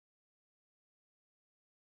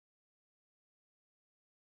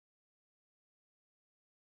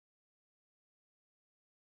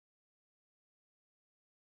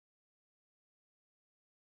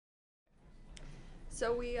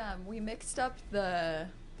So we mixed up the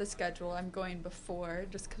schedule. I'm going before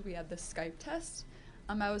just because we had the Skype test.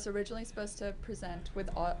 I was originally supposed to present with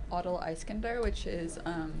Adel Eiskender, which is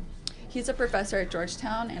he's a professor at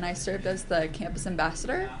Georgetown, and I served as the campus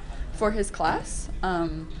ambassador for his class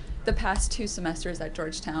the past 2 semesters at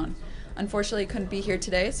Georgetown. Unfortunately, he couldn't be here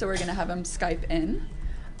today, so we're going to have him Skype in.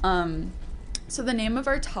 So the name of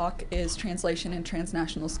our talk is Translation and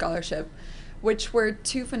Transnational Scholarship, which were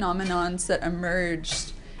 2 phenomenons that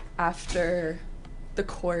emerged after the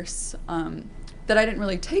course that I didn't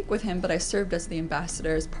really take with him, but I served as the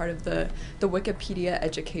ambassador as part of the Wikipedia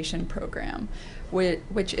education program,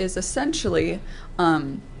 which is essentially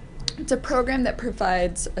it's a program that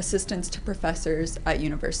provides assistance to professors at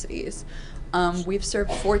universities. We've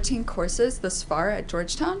served 14 courses thus far at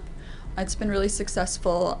Georgetown. It's been really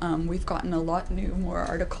successful. We've gotten a lot more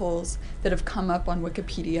articles that have come up on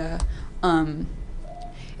Wikipedia.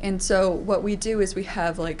 And so what we do is we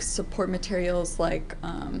have like support materials like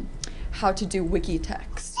how to do wiki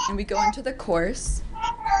text. And we go into the course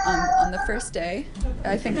on the first day.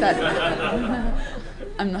 I think that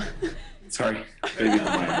I'm not. Sorry.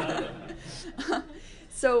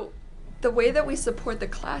 So the way that we support the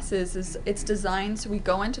classes is it's designed so we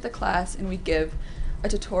go into the class and we give a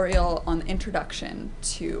tutorial on the introduction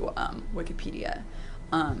to Wikipedia.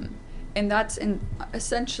 And that's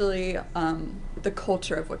essentially the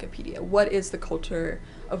culture of Wikipedia. What is the culture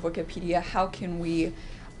of Wikipedia? How can we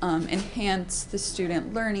enhance the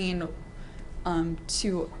student learning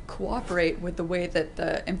to cooperate with the way that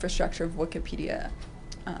the infrastructure of Wikipedia,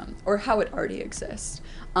 or how it already exists?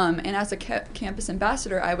 And as a campus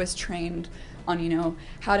ambassador, I was trained on,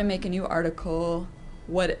 how to make a new article,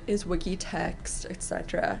 what is wiki text,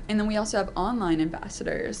 etc. And then we also have online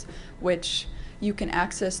ambassadors, which you can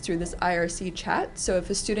access through this IRC chat. So if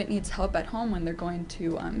a student needs help at home when they're going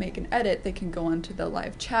to make an edit, they can go onto the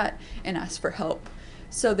live chat and ask for help.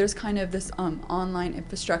 So there's kind of this online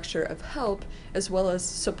infrastructure of help as well as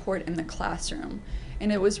support in the classroom.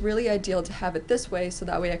 And it was really ideal to have it this way so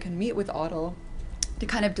that way I can meet with Adel to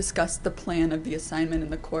kind of discuss the plan of the assignment in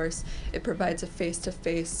the course. It provides a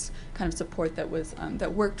face-to-face kind of support that was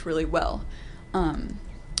that worked really well.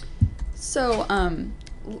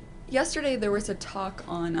 Yesterday there was a talk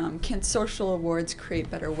on can social awards create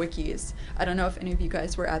better wikis? I don't know if any of you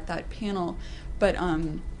guys were at that panel, but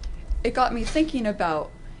it got me thinking about,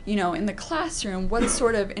 in the classroom, what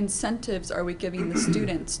sort of incentives are we giving the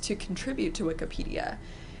students to contribute to Wikipedia?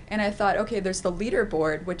 And I thought, okay, there's the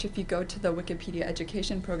leaderboard, which if you go to the Wikipedia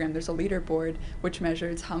education program, there's a leaderboard which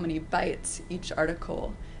measures how many bytes each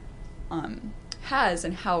article has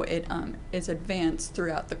and how it is advanced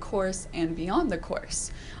throughout the course and beyond the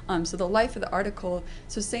course. So the life of the article,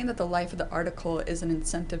 so saying that the life of the article is an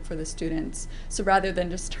incentive for the students, so rather than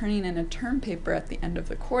just turning in a term paper at the end of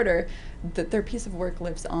the quarter, that their piece of work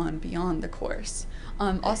lives on beyond the course.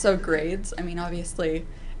 Also grades, obviously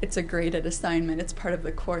it's a graded assignment, it's part of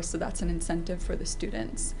the course, so that's an incentive for the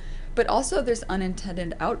students. But also there's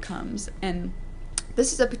unintended outcomes, and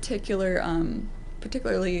this is a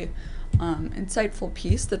particularly insightful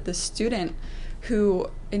piece that the student who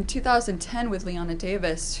in 2010 with Leona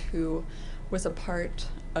Davis, who was a part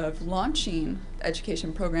of launching the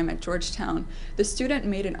education program at Georgetown, the student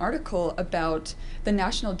made an article about the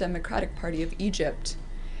National Democratic Party of Egypt.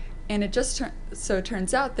 And it just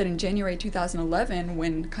turns out that in January 2011,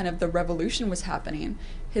 when kind of the revolution was happening,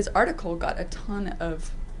 his article got a ton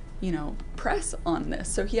of press on this.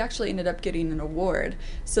 So he actually ended up getting an award.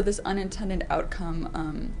 So this unintended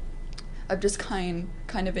outcome of just kind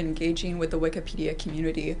of engaging with the Wikipedia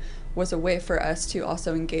community was a way for us to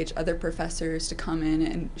also engage other professors to come in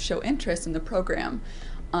and show interest in the program.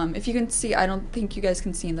 If you can see, I don't think you guys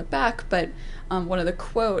can see in the back, but one of the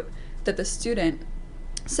quote that the student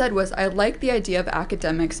said was, "I like the idea of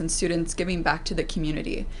academics and students giving back to the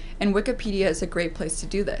community, and Wikipedia is a great place to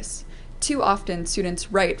do this. Too often,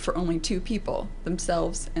 students write for only 2 people,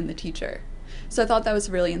 themselves and the teacher." So I thought that was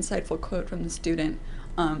a really insightful quote from the student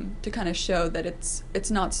to kind of show that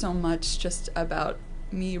it's not so much just about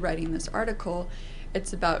me writing this article,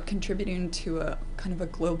 it's about contributing to a kind of a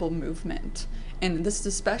global movement. And this is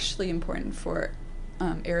especially important for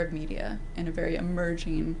Arab media in a very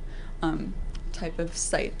emerging type of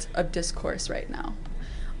site of discourse right now.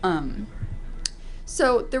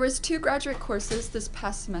 So there was 2 graduate courses this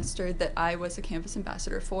past semester that I was a campus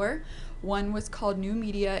ambassador for. One was called New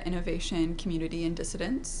Media, Innovation, Community, and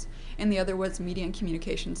Dissidence, and the other was Media and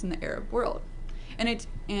Communications in the Arab World. And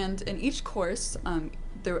in each course,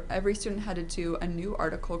 every student had to do a new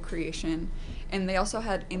article creation, and they also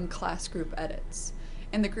had in-class group edits.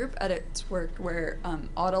 And the group edits worked where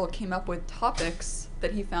Adel came up with topics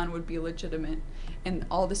that he found would be legitimate, and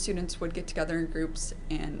all the students would get together in groups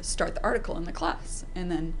and start the article in the class,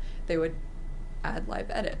 and then they would add live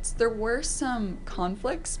edits. There were some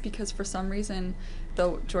conflicts because for some reason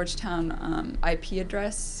the Georgetown IP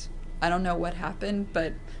address, I don't know what happened,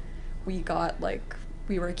 but we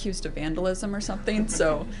were accused of vandalism or something,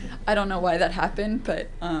 so I don't know why that happened, but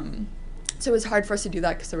so it was hard for us to do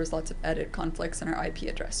that because there was lots of edit conflicts and our IP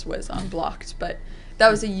address was blocked, but that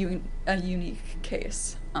was a unique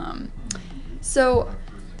case.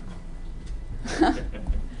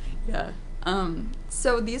 Yeah.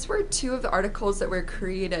 So these were two of the articles that were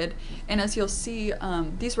created, and as you'll see,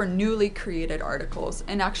 these were newly created articles,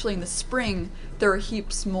 and actually in the spring there were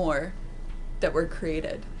heaps more that were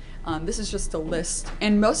created. This is just a list,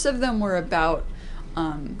 and most of them were about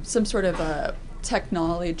some sort of a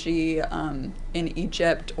technology in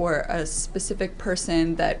Egypt or a specific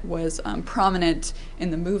person that was prominent in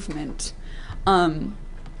the movement.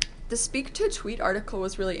 The Speak to Tweet article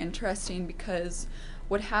was really interesting because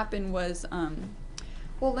what happened was,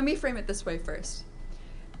 well, let me frame it this way first.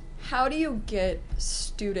 How do you get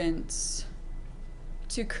students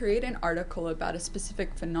to create an article about a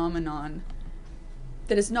specific phenomenon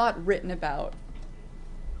that is not written about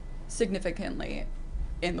significantly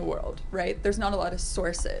in the world, right? There's not a lot of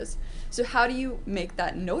sources. So how do you make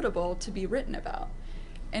that notable to be written about?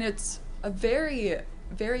 And it's a very,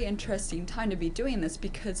 very interesting time to be doing this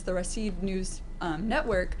because the Rashid News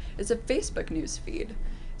Network is a Facebook news feed.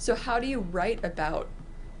 So how do you write about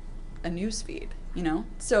a news feed, you know?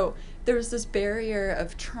 So there's this barrier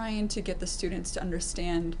of trying to get the students to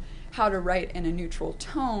understand how to write in a neutral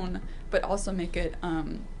tone, but also make it,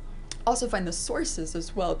 also find the sources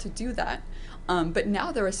as well to do that. But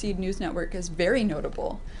now the Rashid News Network is very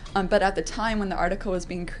notable. But at the time when the article was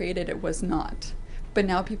being created, it was not. But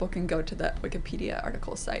now people can go to the Wikipedia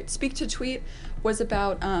article site. Speak to Tweet was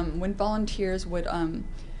about when volunteers would,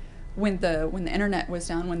 when the internet was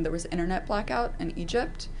down, when there was internet blackout in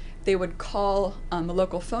Egypt, they would call a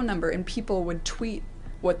local phone number and people would tweet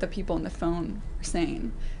what the people on the phone were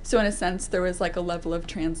saying. So in a sense, there was like a level of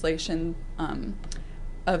translation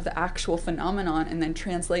of the actual phenomenon, and then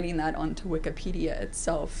translating that onto Wikipedia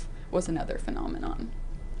itself was another phenomenon.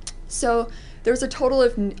 So there was a total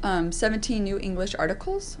of 17 new English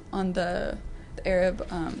articles on the Arab,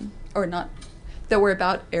 or not, that were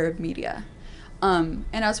about Arab media. And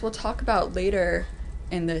as we'll talk about later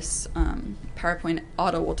in this PowerPoint,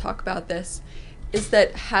 Otto will talk about this, is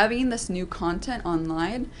that having this new content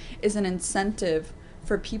online is an incentive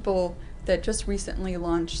for people that just recently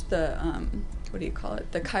launched the what do you call it,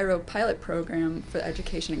 the Cairo pilot program for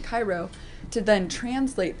education in Cairo, to then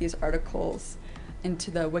translate these articles into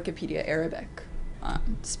the Wikipedia Arabic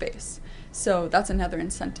space. So that's another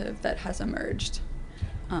incentive that has emerged.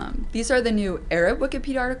 These are the new Arab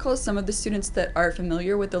Wikipedia articles. Some of the students that are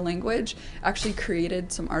familiar with the language actually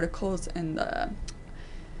created some articles in the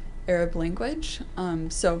Arab language.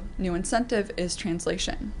 So new incentive is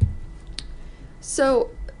translation.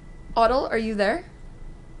 So, Adel, are you there?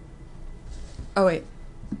 Oh, wait.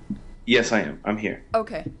 Yes, I am. I'm here.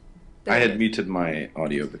 Okay. I had muted my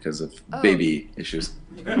audio because of baby issues.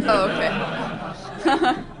 Oh,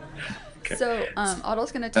 okay. Okay. So,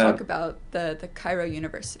 Adel's going to talk about the Cairo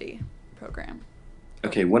University program.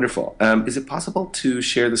 Okay, wonderful. Is it possible to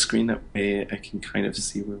share the screen that way I can kind of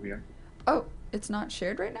see where we are? Oh, it's not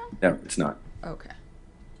shared right now? No, it's not. Okay.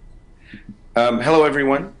 Hello,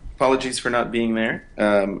 everyone. Apologies for not being there.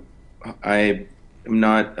 I am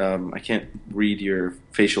not. I can't read your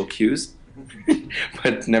facial cues,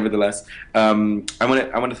 but nevertheless, I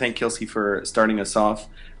want to thank Kelsey for starting us off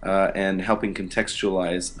and helping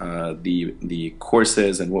contextualize the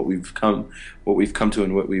courses and what we've come to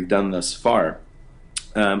and what we've done thus far.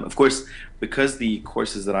 Of course, because the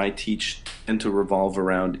courses that I teach tend to revolve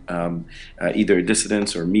around either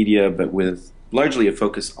dissidence or media, but with largely a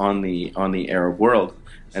focus on the Arab world.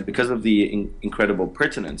 And because of the incredible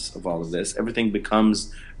pertinence of all of this, everything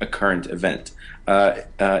becomes a current event.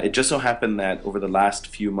 It just so happened that over the last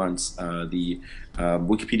few months, the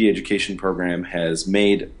Wikipedia education program has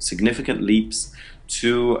made significant leaps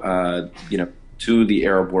to the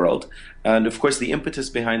Arab world. And of course, the impetus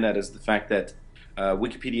behind that is the fact that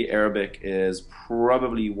Wikipedia Arabic is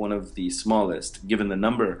probably one of the smallest, given the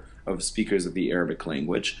number of speakers of the Arabic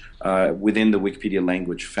language, within the Wikipedia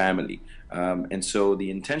language family. And so the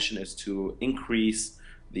intention is to increase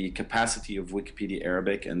the capacity of Wikipedia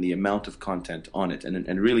Arabic and the amount of content on it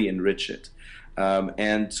and really enrich it.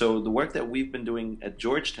 And so the work that we've been doing at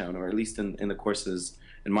Georgetown, or at least in the courses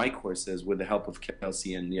in my courses, with the help of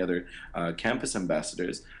Kelsey and the other campus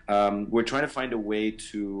ambassadors, we're trying to find a way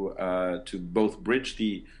to both bridge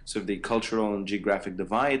the sort of the cultural and geographic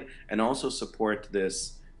divide, and also support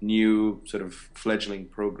this new sort of fledgling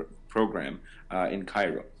program in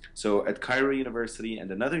Cairo. So at Cairo University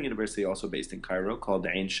and another university also based in Cairo called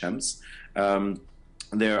Ain Shams,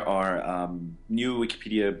 there are new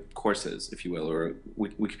Wikipedia courses, if you will, or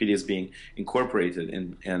Wikipedia is being incorporated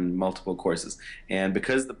in multiple courses. And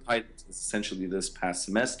because the pilot is essentially this past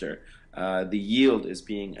semester, the yield is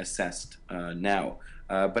being assessed now.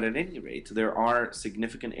 But at any rate, there are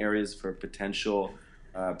significant areas for potential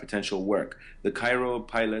work. The Cairo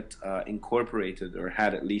pilot incorporated, or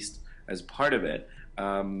had at least as part of it,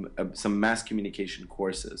 some mass communication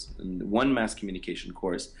courses. And one mass communication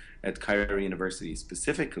course at Cairo University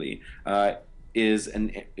specifically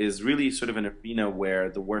is really sort of an arena where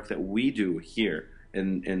the work that we do here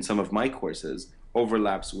in some of my courses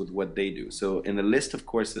overlaps with what they do. So in the list of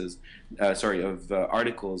courses,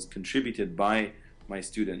 articles contributed by my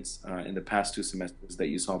students in the past 2 semesters that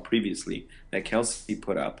you saw previously, that Kelsey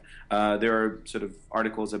put up, there are sort of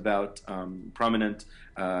articles about prominent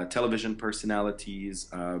television personalities,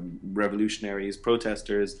 revolutionaries,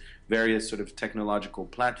 protesters, various sort of technological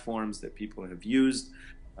platforms that people have used,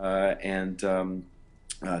 and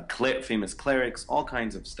famous clerics, all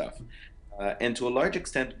kinds of stuff. And to a large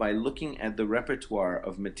extent, by looking at the repertoire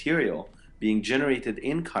of material being generated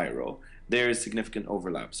in Cairo, there is significant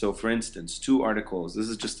overlap. So for instance, 2 articles, this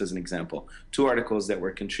is just as an example, 2 articles that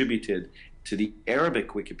were contributed to the Arabic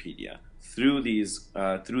Wikipedia through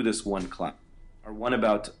this one class are one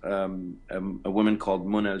about a woman called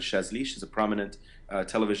Mona al-Shazli. She's a prominent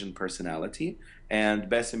television personality, and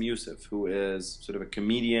Bassem Youssef, who is sort of a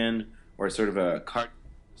comedian, or sort of a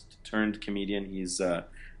cartoonist turned comedian. He's the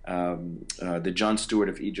Jon Stewart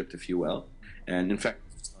of Egypt, if you will. And in fact,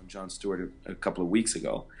 on Jon Stewart a couple of weeks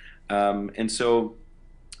ago. And so,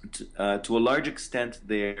 to a large extent,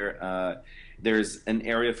 there's an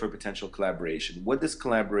area for potential collaboration. What this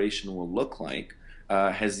collaboration will look like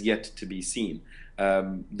has yet to be seen.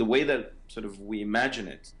 The way that sort of we imagine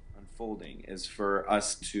it unfolding is for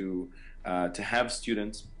us to have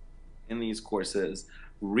students in these courses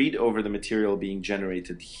read over the material being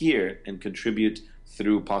generated here and contribute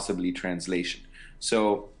through possibly translation.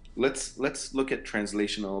 So let's look at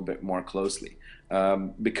translation a little bit more closely,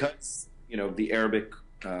 because the Arabic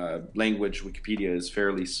language Wikipedia is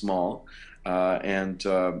fairly small, and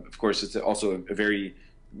of course it's also a very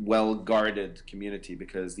well-guarded community,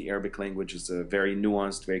 because the Arabic language is a very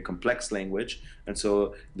nuanced, very complex language, and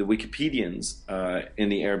so the Wikipedians in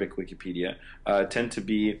the Arabic Wikipedia tend to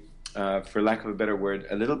be, for lack of a better word,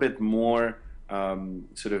 a little bit more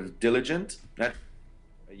sort of diligent. That's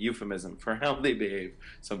a euphemism for how they behave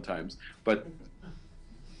sometimes, but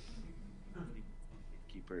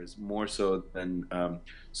gatekeepers more so than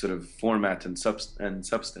sort of format and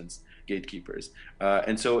substance gatekeepers.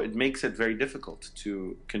 And so it makes it very difficult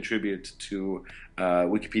to contribute to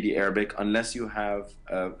Wikipedia Arabic unless you have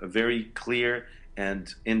a very clear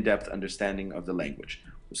and in-depth understanding of the language.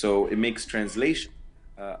 So it makes translation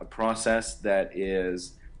a process that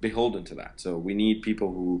is beholden to that. So we need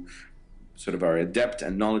people who sort of are adept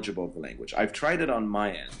and knowledgeable of the language. I've tried it on my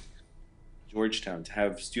end, Georgetown, to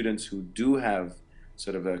have students who do have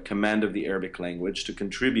sort of a command of the Arabic language to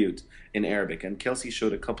contribute in Arabic. And Kelsey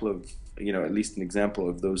showed a couple of, at least an example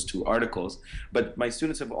of those 2 articles. But my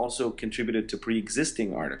students have also contributed to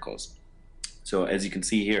pre-existing articles. So as you can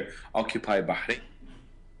see here, Occupy Bahrain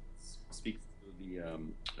speaks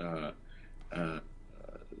to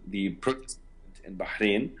the protest in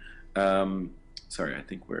Bahrain. Sorry, I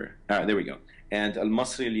think there we go. And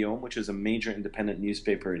Al-Masri Al-Yawm, which is a major independent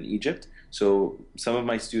newspaper in Egypt. So some of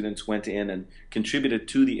my students went in and contributed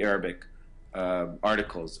to the Arabic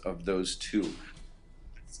articles of those 2.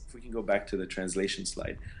 If we can go back to the translation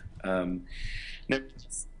slide. Now,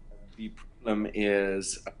 the problem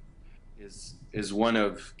is one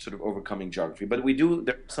of sort of overcoming geography, but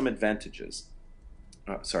there are some advantages.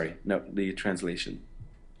 The translation,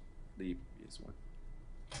 the previous one.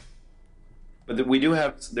 But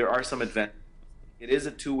there are some advantages. It is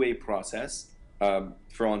a 2-way process,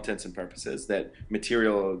 for all intents and purposes, that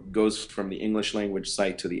material goes from the English language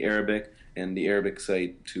site to the Arabic, and the Arabic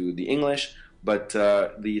site to the English, but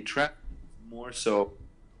the traffic is more so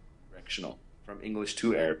directional, from English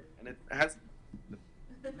to Arabic. And it has...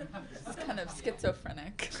 It's kind of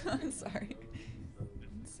schizophrenic. Sorry.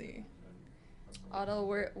 Let's see. Otto,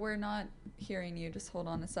 we're not hearing you. Just hold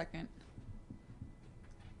on a second.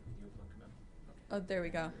 Oh, there we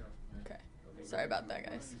go. Okay. Sorry about that,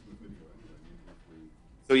 guys.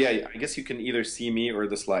 So yeah, I guess you can either see me or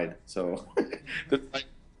the slide. So the slide is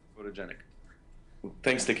photogenic.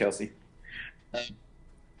 Thanks to Kelsey.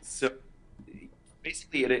 So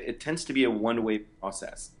basically, it tends to be a one-way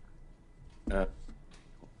process. Uh,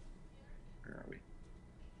 where are we?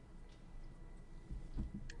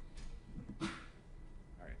 All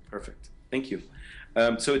right, perfect. Thank you.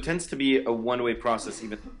 So it tends to be a one-way process,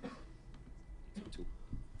 even.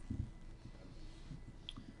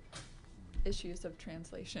 Issues of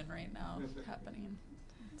translation right now happening.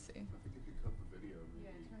 Let's see. I think if you cut the video,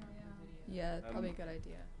 maybe. Turn off the video. Yeah, probably a good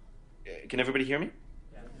idea. Can everybody hear me?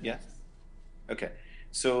 Yeah. Yes. Okay.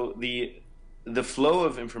 So the flow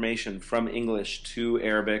of information from English to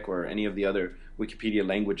Arabic or any of the other Wikipedia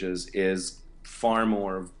languages is far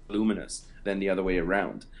more voluminous than the other way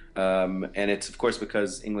around. And it's of course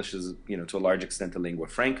because English is, to a large extent a lingua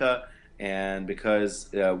franca, and because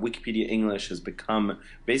Wikipedia English has become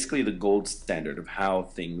basically the gold standard of how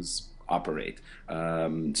things operate.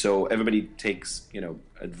 So everybody takes,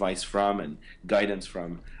 advice from and guidance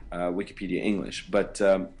from Wikipedia English, but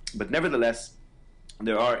nevertheless,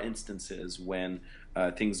 there are instances when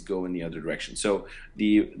things go in the other direction. So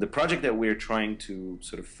the project that we're trying to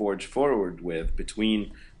sort of forge forward with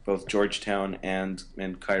between both Georgetown and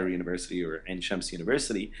Cairo University or Ain Shams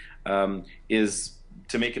University is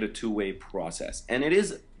to make it a two-way process, and it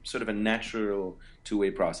is sort of a natural two-way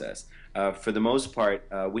process. For the most part,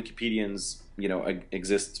 Wikipedians,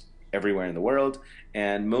 exist everywhere in the world,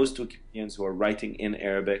 and most Wikipedians who are writing in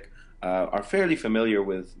Arabic are fairly familiar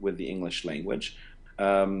with the English language,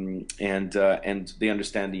 and they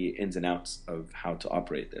understand the ins and outs of how to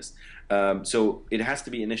operate this. So it has to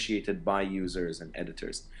be initiated by users and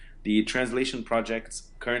editors. The translation projects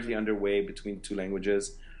currently underway between two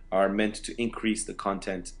languages are meant to increase the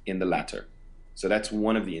content in the latter. So that's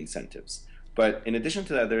one of the incentives. But in addition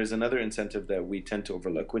to that, there is another incentive that we tend to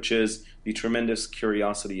overlook, which is the tremendous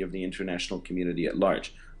curiosity of the international community at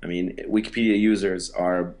large. I mean, Wikipedia users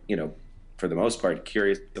are, for the most part,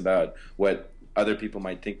 curious about what other people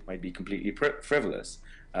might think might be completely frivolous.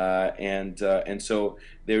 And so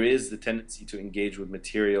there is the tendency to engage with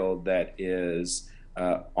material that is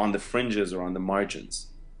on the fringes or on the margins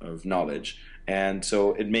of knowledge. And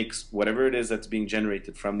so it makes whatever it is that's being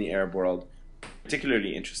generated from the Arab world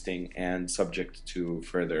particularly interesting and subject to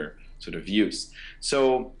further sort of use.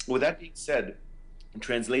 So with that being said,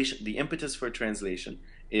 translation, the impetus for translation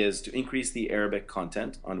is to increase the Arabic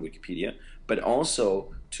content on Wikipedia, but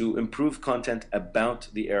also to improve content about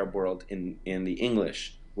the Arab world in the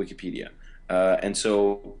English Wikipedia. And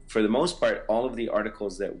so for the most part, all of the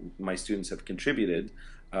articles that my students have contributed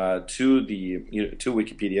to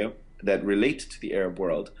Wikipedia that relate to the Arab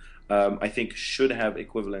world, I think should have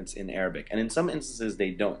equivalents in Arabic, and in some instances they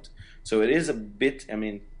don't. So it is a bit,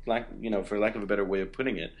 for lack of a better way of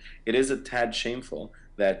putting it, it is a tad shameful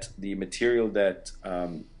that the material that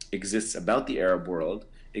exists about the Arab world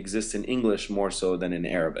exists in English more so than in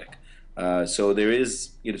Arabic. So there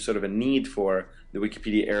is, sort of a need for the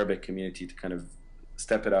Wikipedia Arabic community to kind of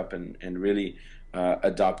step it up and really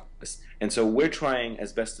adopt this. And so we're trying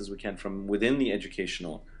as best as we can from within the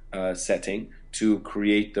educational setting to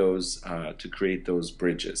create those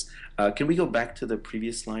bridges. Can we go back to the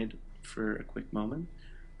previous slide for a quick moment?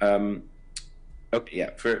 Okay, yeah.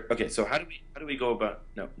 So how do we go about?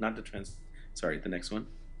 No, not the trends. Sorry, the next one.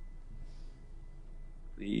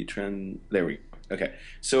 The trend. There we go. Okay.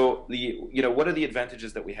 So what are the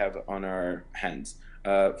advantages that we have on our hands?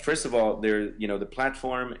 First of all, the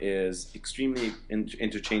platform is extremely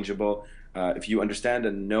interchangeable. If you understand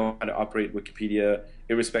and know how to operate Wikipedia,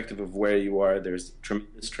 irrespective of where you are, there's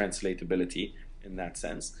tremendous translatability in that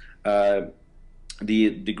sense. The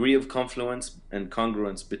degree of confluence and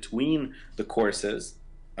congruence between the courses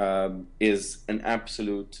is an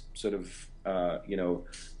absolute sort of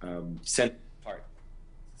central part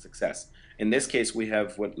of success. In this case, we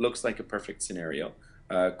have what looks like a perfect scenario.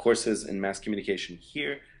 Courses in mass communication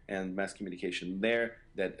here and mass communication there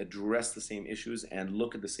that address the same issues and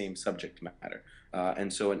look at the same subject matter.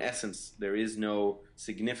 And so in essence, there is no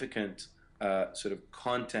significant sort of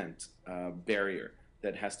content barrier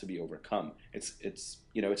that has to be overcome. It's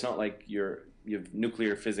not like you have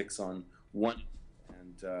nuclear physics on one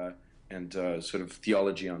and sort of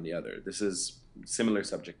theology on the other. This is similar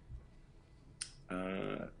subject.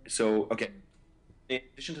 Okay. In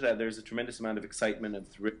addition to that, there's a tremendous amount of excitement and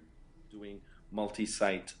thrill doing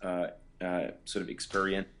multi-site sort of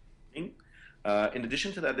experience. In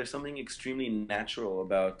addition to that, there's something extremely natural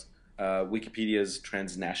about Wikipedia's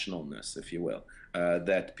transnationalness, if you will,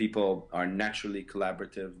 that people are naturally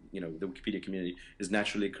collaborative. The Wikipedia community is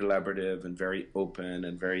naturally collaborative and very open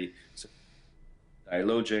and very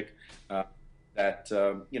logic, that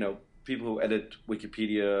people who edit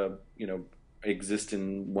Wikipedia exist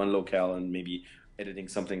in one locale and maybe editing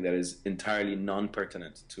something that is entirely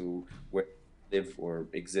non-pertinent to where they live or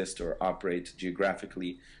exist or operate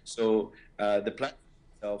geographically. So the platform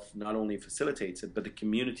itself not only facilitates it, but the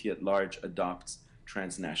community at large adopts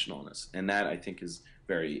transnationalness, and that I think is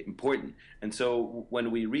very important. And so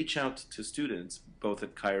when we reach out to students, both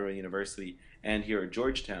at Cairo University and here at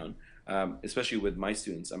Georgetown, especially with my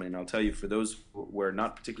students, I mean, I'll tell you, for those who were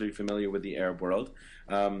not particularly familiar with the Arab world,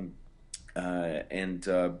 this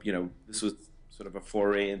was sort of a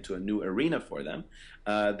foray into a new arena for them,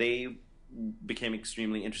 they became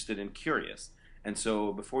extremely interested and curious. And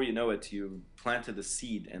so before you know it, you planted the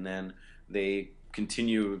seed, and then they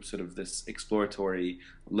continue sort of this exploratory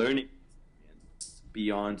learning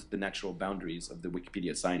beyond the natural boundaries of the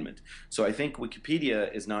Wikipedia assignment. So I think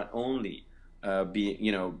Wikipedia is not only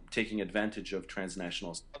taking advantage of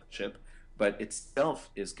transnational scholarship, but itself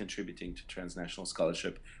is contributing to transnational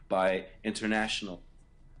scholarship by international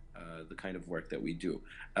the kind of work that we do.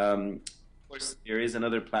 Of course, there is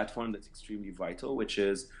another platform that's extremely vital, which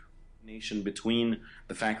is coordination between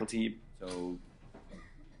the faculty. So,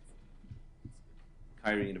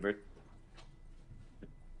 Cairo University,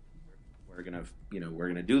 we're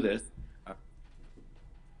gonna do this.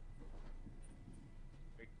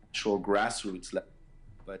 Actual grassroots level,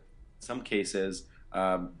 but in some cases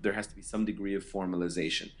there has to be some degree of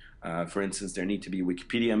formalization. For instance, there need to be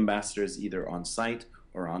Wikipedia ambassadors either on site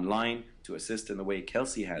or online to assist in the way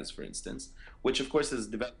Kelsey has, for instance, which of course is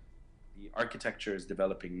developed. The architecture is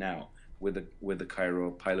developing now with the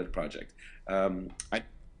Cairo pilot project.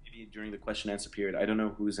 Maybe during the question answer period, I don't know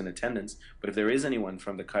who's in attendance, but if there is anyone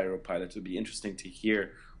from the Cairo pilot, it would be interesting to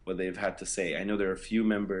hear what they've had to say. I know there are a few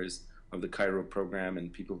members of the Cairo program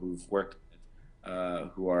and people who've worked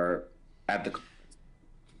who are at the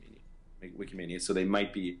Wikimania, so they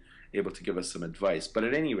might be able to give us some advice. But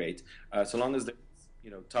at any rate, so long as there's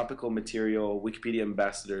topical material, Wikipedia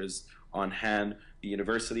ambassadors on hand, the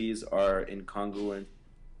universities are incongruent,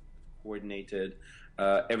 coordinated,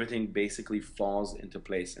 everything basically falls into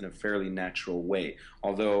place in a fairly natural way.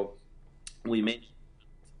 Although we may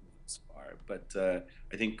this far, but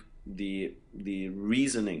I think the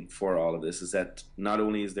reasoning for all of this is that not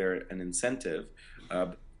only is there an incentive,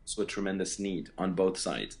 but also a tremendous need on both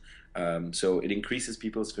sides. So it increases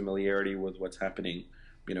people's familiarity with what's happening,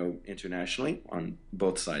 internationally on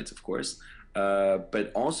both sides, of course,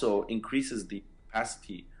 but also increases the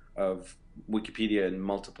capacity of Wikipedia in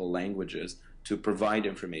multiple languages to provide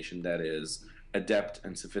information that is adept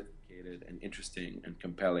and sophisticated and interesting and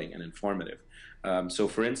compelling and informative. So,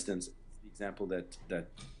 for instance, the example that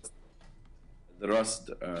the Rust,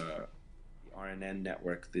 the RNN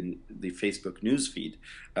network, the Facebook news feed,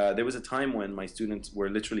 there was a time when my students were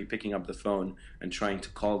literally picking up the phone and trying to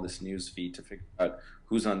call this news feed to figure out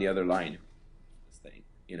who's on the other line, this thing,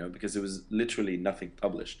 because there was literally nothing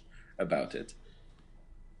published about it.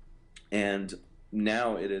 And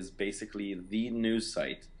now it is basically the news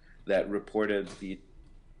site that reported the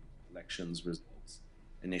elections results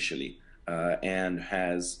initially, and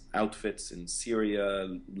has outfits in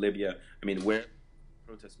Syria, Libya. I mean, where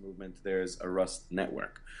protest movement, there's a Rust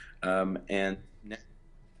network. I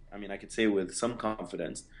could say with some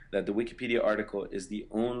confidence that the Wikipedia article is the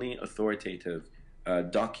only authoritative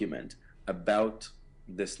document about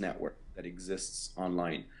this network that exists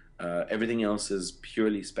online. Everything else is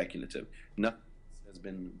purely speculative. Nothing has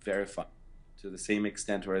been verified to the same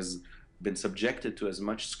extent or has been subjected to as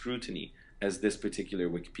much scrutiny as this particular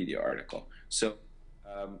Wikipedia article. So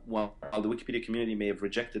while the Wikipedia community may have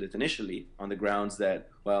rejected it initially on the grounds that,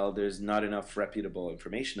 well, there's not enough reputable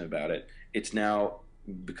information about it, it's now,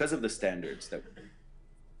 because of the standards that,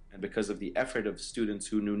 and because of the effort of students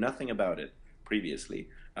who knew nothing about it previously,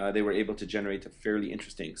 they were able to generate a fairly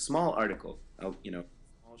interesting small article,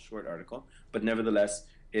 small short article, but nevertheless,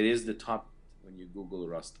 it is the top when you Google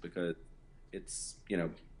Rust, because it's,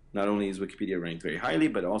 not only is Wikipedia ranked very highly,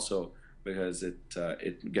 but also because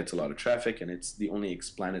it gets a lot of traffic and it's the only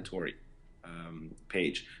explanatory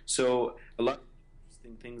page. So a lot of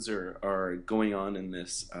interesting things are going on in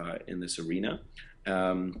this arena.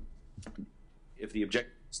 If the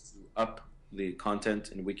objective is to up the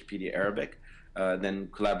content in Wikipedia Arabic, then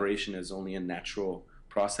collaboration is only a natural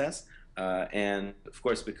process. And of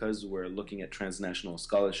course, because we're looking at transnational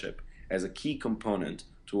scholarship as a key component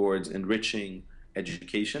towards enriching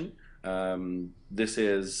education, this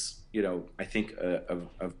is, I think, a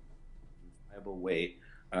viable way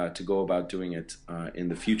to go about doing it in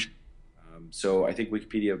the future. So I think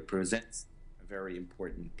Wikipedia presents a very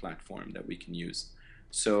important platform that we can use.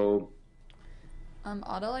 So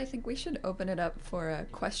Adel, I think we should open it up for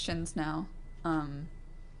questions now.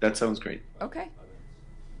 That sounds great. Okay.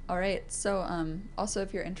 All right. So also,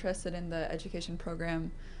 if you're interested in the education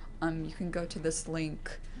program, you can go to this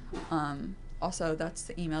link. Also, that's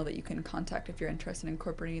the email that you can contact if you're interested in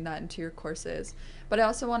incorporating that into your courses. But I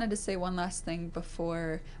also wanted to say one last thing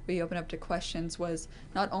before we open up to questions was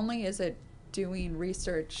not only is it doing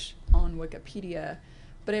research on Wikipedia,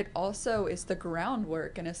 but it also is the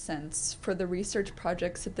groundwork, in a sense, for the research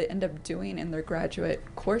projects that they end up doing in their graduate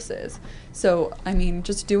courses. So, I mean,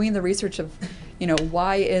 just doing the research of,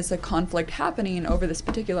 why is a conflict happening over this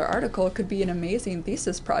particular article could be an amazing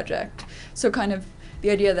thesis project. So kind of the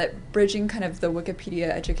idea that bridging kind of the Wikipedia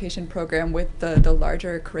education program with the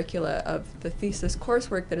larger curricula of the thesis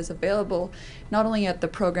coursework that is available, not only at the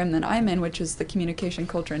program that I'm in, which is the Communication,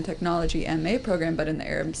 Culture, and Technology MA program, but in the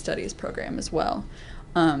Arab Studies program as well.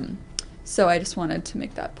 So I just wanted to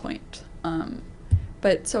make that point.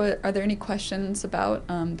 But so are there any questions about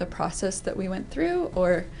the process that we went through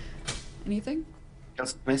or anything? Can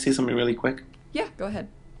I say something really quick? Yeah, go ahead.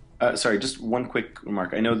 Sorry, just one quick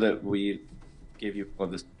remark. I know that we gave you all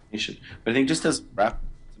this information, but I think just as a wrap,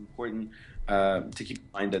 it's important to keep in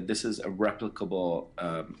mind that this is a replicable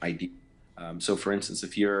idea. So, for instance,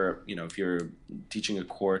 if you're teaching a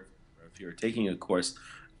course, or if you're taking a course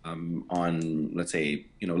on, let's say,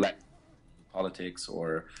 politics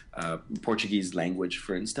or Portuguese language,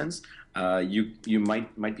 for instance, you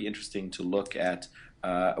might be interesting to look at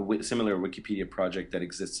a similar Wikipedia project that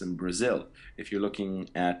exists in Brazil. If you're looking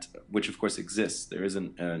at, which of course exists, there is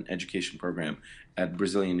an education program at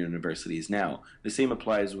Brazilian universities now. The same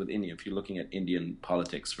applies with India. If you're looking at Indian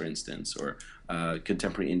politics, for instance, or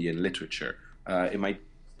contemporary Indian literature, it might be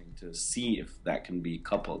interesting to see if that can be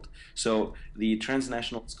coupled. So the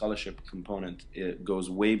transnational scholarship component, it goes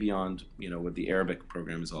way beyond what the Arabic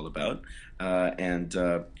program is all about, and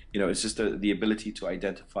it's just the ability to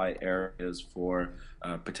identify areas for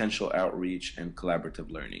potential outreach and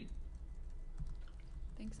collaborative learning.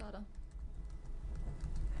 Thanks, Adel.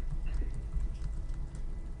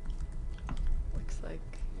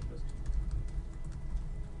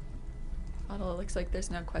 Adel, it looks like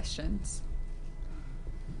there's no questions.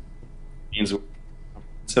 Means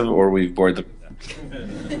or we've bored them.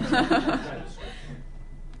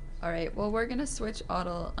 All right. Well, we're gonna switch,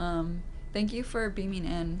 Adel. Thank you for beaming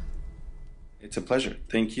in. It's a pleasure.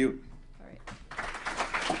 Thank you. All right.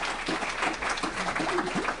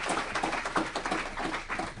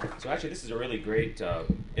 So actually, this is a really great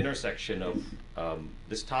intersection of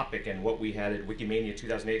this topic and what we had at Wikimania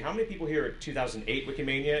 2008. How many people here at 2008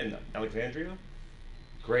 Wikimania in Alexandria?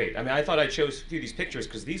 Great. I mean, I thought I chose a few of these pictures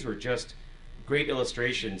because these were just great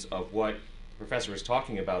illustrations of what the professor was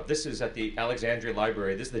talking about. This is at the Alexandria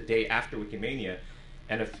Library. This is the day after Wikimania,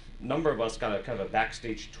 and a number of us got a kind of a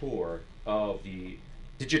backstage tour of the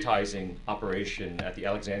digitizing operation at the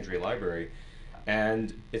Alexandria Library.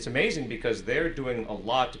 And it's amazing because they're doing a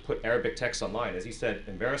lot to put Arabic text online. As he said,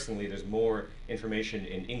 embarrassingly, there's more information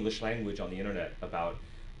in English language on the internet about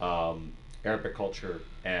Arabic culture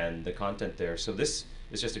and the content there. So this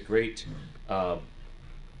is just a great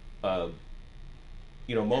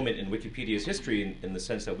moment in Wikipedia's history in the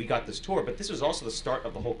sense that we got this tour, but this was also the start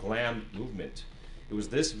of the whole GLAM movement. It was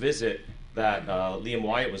this visit that Liam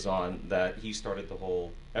Wyatt was on that he started the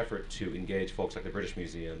whole effort to engage folks like the British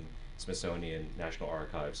Museum, Smithsonian, National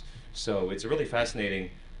Archives. So it's a really fascinating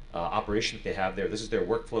operation that they have there. This is their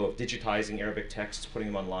workflow of digitizing Arabic texts, putting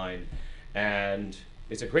them online. And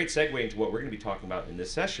it's a great segue into what we're going to be talking about in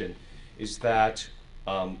this session, is that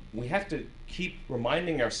we have to keep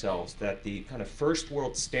reminding ourselves that the kind of first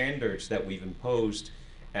world standards that we've imposed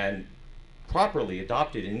and properly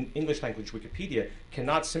adopted in English language Wikipedia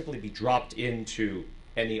cannot simply be dropped into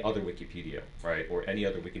any other Wikipedia, right, or any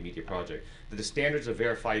other Wikimedia project. That the standards of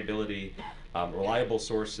verifiability, reliable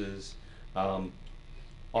sources, are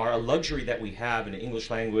a luxury that we have in English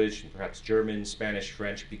language, and perhaps German, Spanish,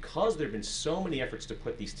 French, because there have been so many efforts to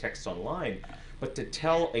put these texts online. But to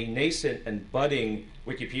tell a nascent and budding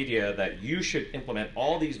Wikipedia that you should implement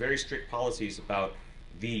all these very strict policies about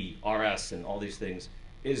V, RS, and all these things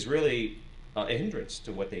is really a hindrance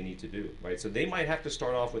to what they need to do, right? So they might have to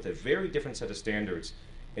start off with a very different set of standards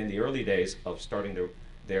in the early days of starting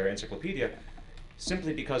their encyclopedia,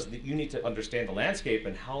 simply because you need to understand the landscape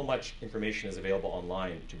and how much information is available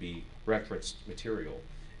online to be referenced material.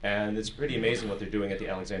 And it's pretty amazing what they're doing at the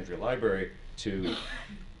Alexandria Library to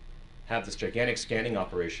have this gigantic scanning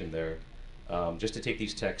operation there just to take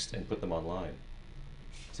these texts and put them online.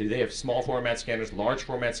 So they have small format scanners, large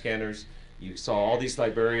format scanners. You saw all these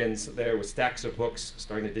librarians there with stacks of books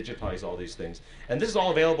starting to digitize all these things. And this is all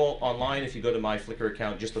available online. If you go to my Flickr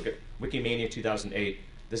account, just look at Wikimania 2008.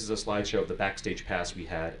 This is a slideshow of the backstage pass we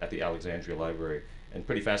had at the Alexandria Library. And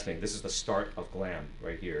pretty fascinating. This is the start of GLAM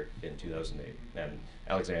right here in 2008. And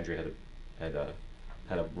Alexandria had a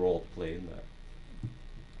role to play in that.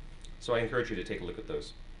 So I encourage you to take a look at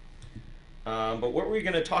those. But what we're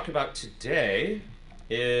going to talk about today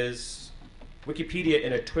is Wikipedia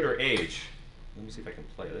in a Twitter age. Let me see if I can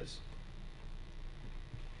play this.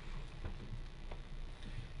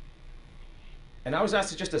 And I was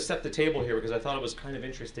asked just to set the table here because I thought it was kind of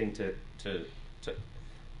interesting to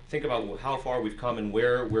think about how far we've come and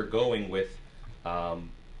where we're going with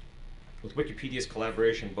Wikipedia's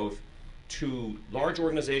collaboration, both to large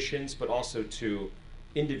organizations but also to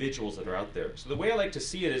individuals that are out there. So the way I like to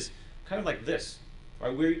see it is kind of like this.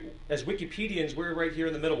 Right? As Wikipedians, we're right here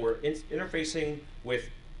in the middle. We're interfacing with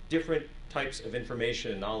different types of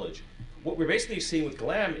information and knowledge. What we're basically seeing with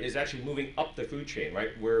GLAM is actually moving up the food chain, right?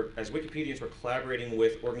 Where as Wikipedians, we're collaborating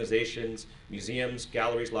with organizations, museums,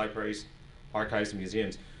 galleries, libraries, archives, and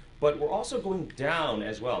museums. But we're also going down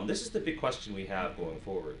as well. And this is the big question we have going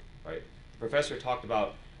forward, right? The professor talked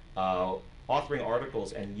about authoring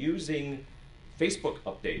articles and using Facebook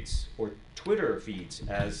updates or Twitter feeds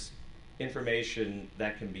as information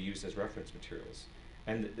that can be used as reference materials.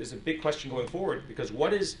 And there's a big question going forward because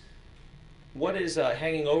what is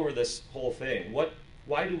hanging over this whole thing?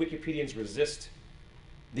 Why do Wikipedians resist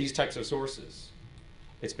these types of sources?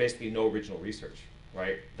 It's basically no original research,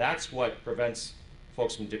 right? That's what prevents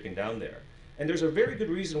folks from dipping down there. And there's a very good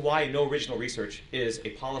reason why no original research is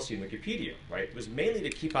a policy in Wikipedia, right? It was mainly to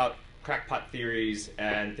keep out crackpot theories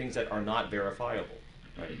and things that are not verifiable,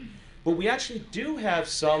 right? But we actually do have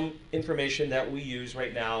some information that we use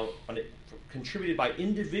right now contributed by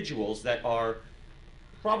individuals that are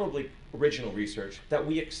probably original research that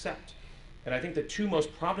we accept. And I think the two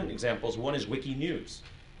most prominent examples, one is Wikinews.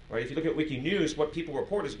 Right? If you look at Wikinews, what people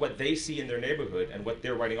report is what they see in their neighborhood and what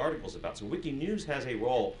they're writing articles about. So Wikinews has a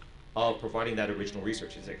role of providing that original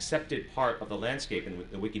research. It's an accepted part of the landscape in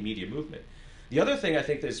the Wikimedia movement. The other thing I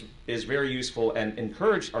think is very useful and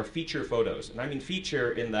encouraged are feature photos. And I mean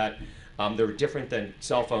feature in that they're different than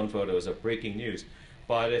cell phone photos of breaking news.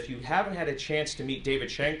 But if you haven't had a chance to meet David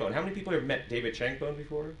Shankbone, how many people have met David Shankbone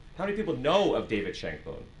before? How many people know of David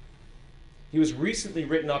Shankbone? He was recently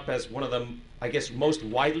written up as one of the, I guess, most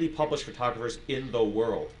widely published photographers in the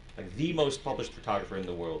world. Like the most published photographer in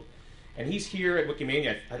the world. And he's here at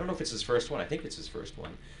Wikimania. I don't know if it's his first one. I think it's his first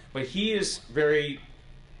one. But he is very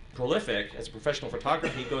prolific as a professional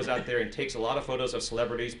photographer. He goes out there and takes a lot of photos of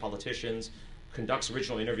celebrities, politicians, conducts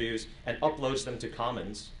original interviews, and uploads them to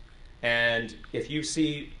Commons. And if you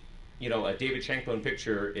see, a David Shankbone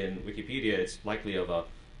picture in Wikipedia, it's likely of a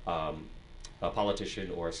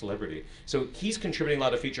politician or a celebrity. So he's contributing a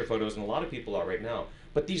lot of feature photos, and a lot of people are right now.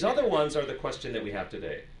 But these other ones are the question that we have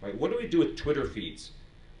today, right? What do we do with Twitter feeds,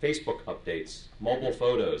 Facebook updates, mobile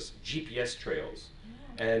photos, GPS trails?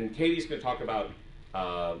 And Katie's going to talk about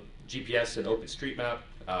GPS and OpenStreetMap,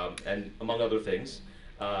 and among other things.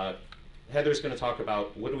 Heather's going to talk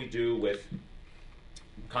about what do we do with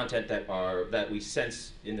content that we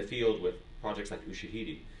sense in the field with projects like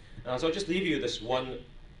Ushahidi. So I'll just leave you this one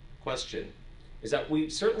question, is that we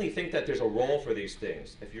certainly think that there's a role for these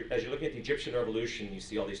things. As you're looking at the Egyptian revolution, you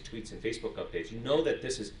see all these tweets and Facebook updates, you know that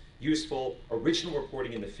this is useful, original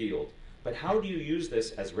reporting in the field. But how do you use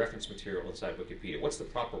this as reference material inside Wikipedia? What's the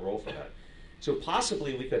proper role for that? So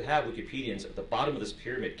possibly we could have Wikipedians at the bottom of this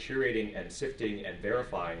pyramid curating and sifting and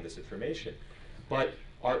verifying this information. But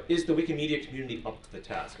is the Wikimedia community up to the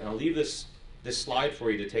task? And I'll leave this slide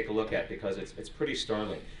for you to take a look at because it's pretty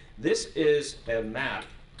startling. This is a map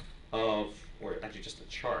of, or actually just a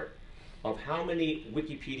chart, of how many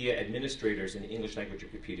Wikipedia administrators in English language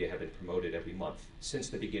Wikipedia have been promoted every month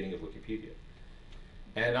since the beginning of Wikipedia.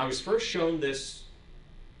 And I was first shown this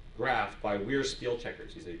graph by Weir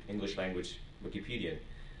Spielcheckers. He's an English language Wikipedian.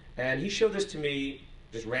 And he showed this to me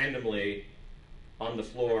just randomly on the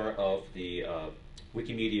floor of the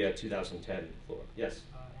Wikimedia 2010 floor. Yes?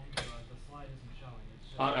 The slide isn't showing.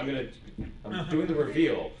 I'm doing the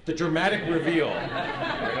reveal, the dramatic reveal.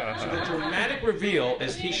 So the dramatic reveal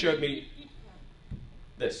is he showed me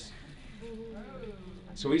this.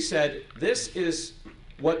 So he said, this is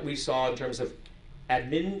what we saw in terms of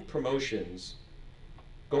admin promotions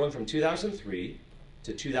going from 2003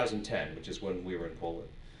 to 2010, which is when we were in Poland.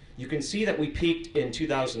 You can see that we peaked in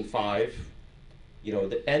 2005,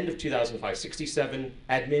 the end of 2005, 67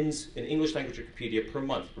 admins in English language Wikipedia per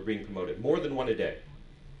month were being promoted, more than one a day.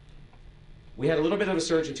 We had a little bit of a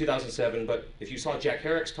surge in 2007, but if you saw Jack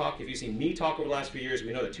Herrick's talk, if you've seen me talk over the last few years,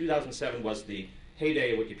 we know that 2007 was the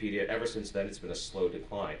heyday of Wikipedia. Ever since then, it's been a slow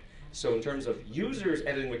decline. So in terms of users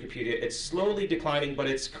editing Wikipedia, it's slowly declining, but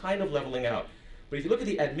it's kind of leveling out. But if you look at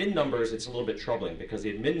the admin numbers, it's a little bit troubling because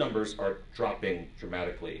the admin numbers are dropping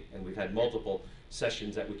dramatically. And we've had multiple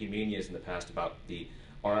sessions at Wikimanias in the past about the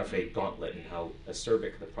RFA gauntlet and how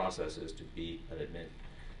acerbic the process is to be an admin.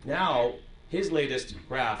 Now, his latest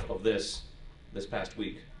graph of this past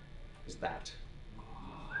week is that.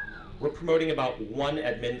 We're promoting about 1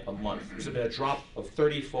 admin a month. There's been a drop of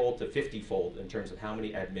 30-fold to 50-fold in terms of how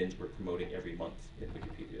many admins we're promoting every month in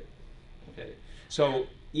Wikipedia. Okay. So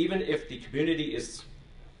even if the community is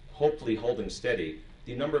hopefully holding steady,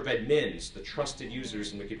 the number of admins, the trusted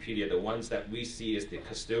users in Wikipedia, the ones that we see as the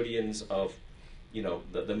custodians of,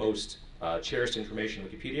 the most cherished information in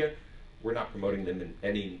Wikipedia, we're not promoting them in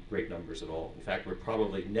any great numbers at all. In fact, we're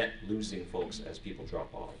probably net losing folks as people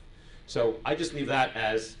drop off. So I just leave that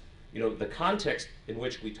as the context in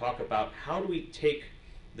which we talk about how do we take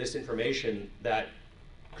this information that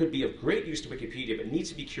could be of great use to Wikipedia but needs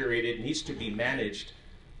to be curated, needs to be managed.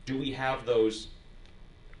 Do we have those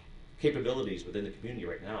capabilities within the community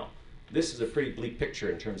right now? This is a pretty bleak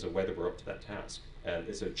picture in terms of whether we're up to that task. And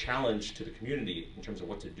it's a challenge to the community in terms of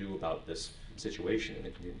what to do about this situation in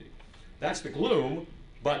the community. That's the gloom,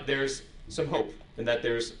 but there's some hope in that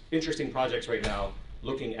there's interesting projects right now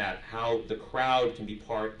looking at how the crowd can be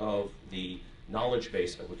part of the knowledge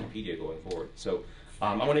base of Wikipedia going forward. So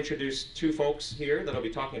I want to introduce 2 folks here that will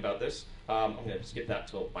be talking about this. I'm going to skip that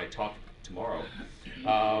till my talk tomorrow.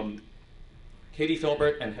 Katie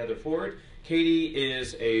Filbert and Heather Ford. Katie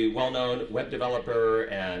is a well-known web developer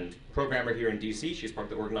and programmer here in DC. She's part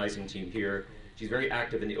of the organizing team here. She's very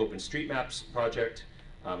active in the OpenStreetMaps project.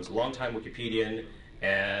 Is a longtime Wikipedian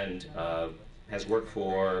and has worked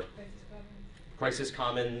for Crisis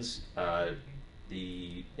Commons,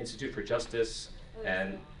 the Institute for Justice,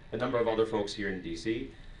 and a number of other folks here in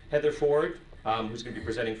DC. Heather Ford, who's going to be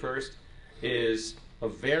presenting first, is a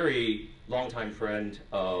very longtime friend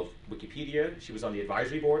of Wikipedia. She was on the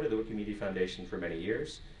advisory board of the Wikimedia Foundation for many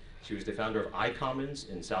years. She was the founder of iCommons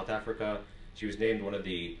in South Africa. She was named one of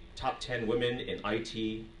the top 10 women in IT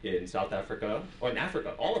in South Africa, or in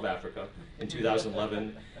Africa, all of Africa, in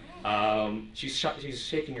 2011. She's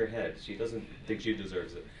shaking her head. She doesn't think she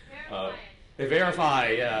deserves it. Verify,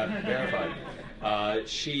 yeah, verify.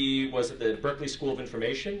 She was at the Berkeley School of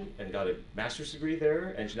Information and got a master's degree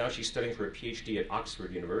there, and now she's studying for a PhD at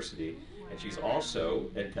Oxford University, and she's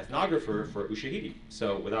also an ethnographer for Ushahidi.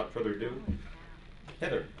 So without further ado,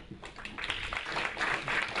 Heather.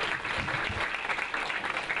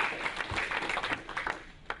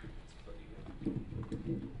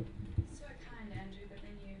 So kind, Andrew, but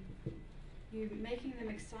then you're making them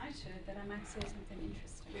excited that I might say something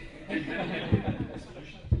interesting.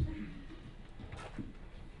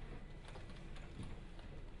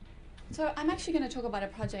 So I'm actually going to talk about a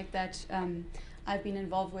project that I've been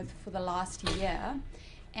involved with for the last year.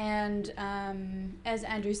 And as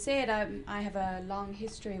Andrew said, I have a long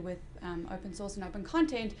history with open source and open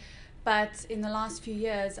content. But in the last few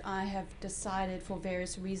years, I have decided for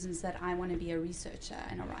various reasons that I want to be a researcher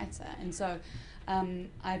and a writer. And so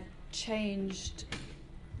I've changed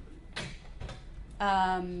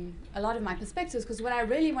a lot of my perspectives, because what I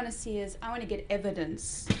really want to see is I want to get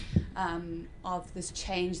evidence of this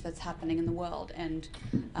change that's happening in the world. And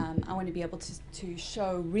I want to be able to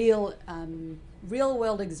show real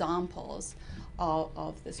world examples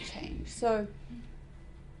of this change. So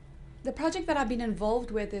the project that I've been involved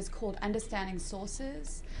with is called Understanding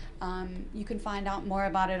Sources. You can find out more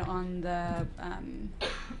about it on the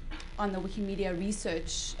Wikimedia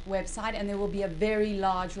research website, and there will be a very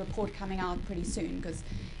large report coming out pretty soon, because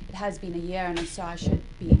it has been a year, and so I should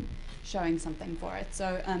be showing something for it.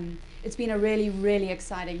 So it's been a really, really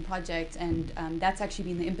exciting project, and that's actually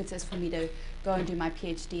been the impetus for me to go and do my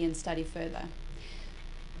PhD and study further.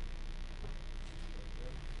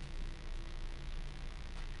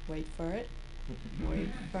 Wait for it. Wait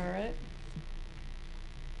for it.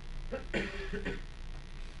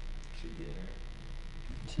 Should be there.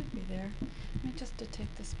 Should be there. Let me just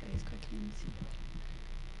detect the space quickly and see.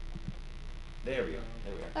 There we are.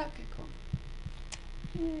 There we are. Okay, cool.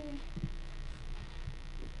 Yay.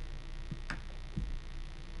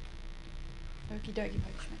 Okie dokie,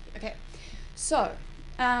 pokey schmacky. Okay, so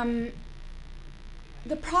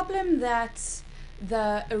the problem that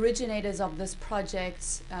the originators of this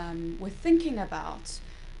project were thinking about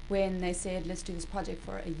when they said, let's do this project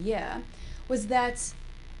for a year, was that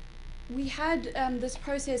we had this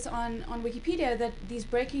process on Wikipedia that these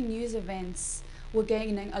breaking news events were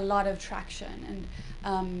gaining a lot of traction,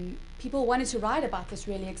 and people wanted to write about this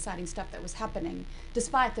really exciting stuff that was happening,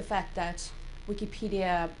 despite the fact that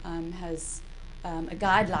Wikipedia has a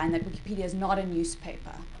guideline that Wikipedia is not a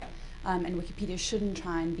newspaper, and Wikipedia shouldn't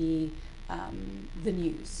try and be the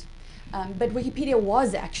news. But Wikipedia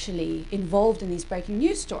was actually involved in these breaking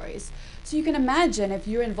news stories. So you can imagine if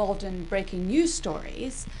you're involved in breaking news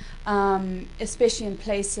stories, especially in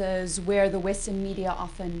places where the Western media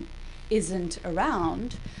often isn't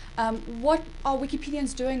around, what are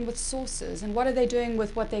Wikipedians doing with sources, and what are they doing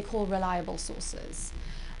with what they call reliable sources?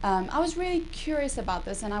 I was really curious about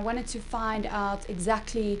this, and I wanted to find out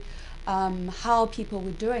exactly how people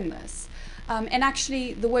were doing this. And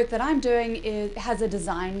actually, the work that I'm doing has a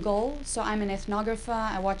design goal. So I'm an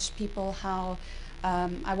ethnographer. I watch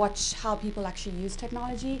how people actually use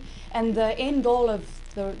technology, and the end goal of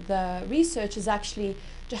the research is actually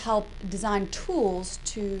to help design tools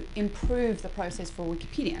to improve the process for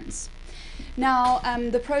Wikipedians. Now,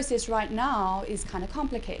 the process right now is kind of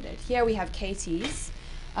complicated. Here we have Katie's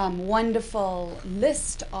wonderful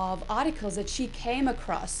list of articles that she came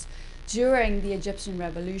across during the Egyptian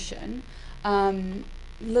Revolution.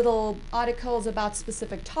 Little articles about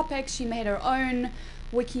specific topics. She made her own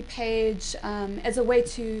wiki page as a way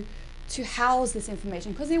to house this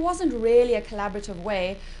information, because there wasn't really a collaborative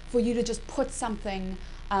way for you to just put something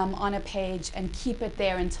on a page and keep it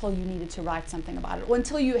there until you needed to write something about it, or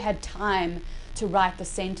until you had time to write the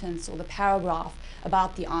sentence or the paragraph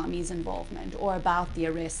about the army's involvement or about the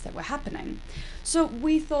arrests that were happening. So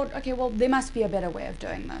we thought, okay, well, there must be a better way of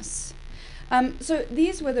doing this. So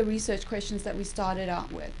these were the research questions that we started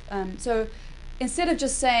out with. So instead of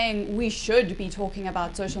just saying we should be talking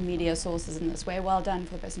about social media sources in this way, well done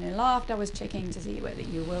for the person who laughed, I was checking to see whether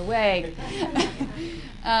you were awake.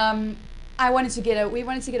 We wanted to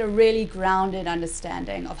get a really grounded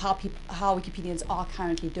understanding of how Wikipedians are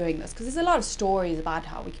currently doing this, because there's a lot of stories about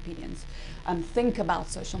how Wikipedians think about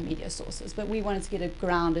social media sources, but we wanted to get a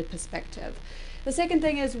grounded perspective. The second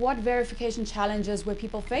thing is, what verification challenges were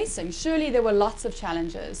people facing? Surely there were lots of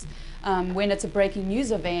challenges. When it's a breaking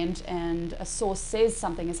news event and a source says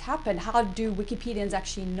something has happened, how do Wikipedians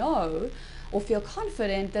actually know or feel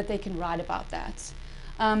confident that they can write about that?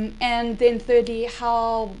 And then thirdly,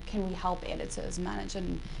 how can we help editors manage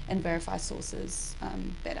and verify sources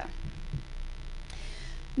better?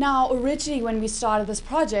 Now, originally when we started this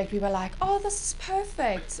project, we were like, oh, this is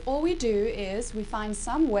perfect. All we do is we find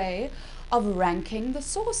some way of ranking the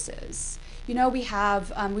sources. You know, we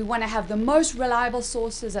want to have the most reliable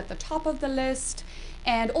sources at the top of the list,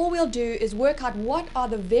 and all we'll do is work out what are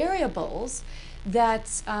the variables that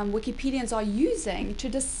Wikipedians are using to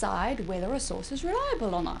decide whether a source is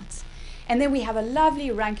reliable or not. And then we have a lovely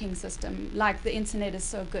ranking system like the internet is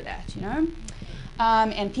so good at, you know?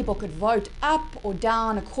 And people could vote up or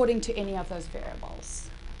down according to any of those variables.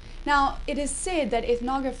 Now, it is said that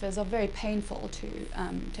ethnographers are very painful to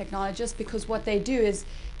technologists, because what they do is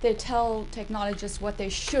they tell technologists what they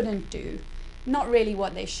shouldn't do, not really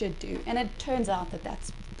what they should do. And it turns out that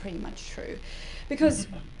that's pretty much true. Because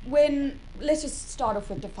let's just start off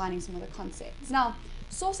with defining some of the concepts. Now,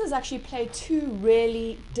 sources actually play two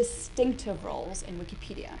really distinctive roles in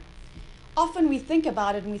Wikipedia. Often we think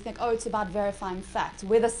about it and we think, oh, it's about verifying facts,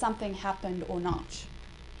 whether something happened or not.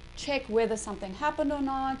 Check whether something happened or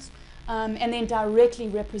not, and then directly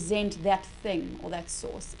represent that thing or that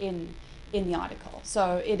source in the article.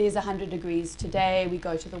 So it is 100 degrees today, we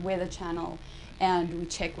go to the Weather Channel and we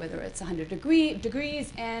check whether it's 100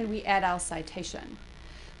 degrees and we add our citation.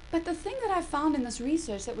 But the thing that I found in this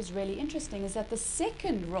research that was really interesting is that the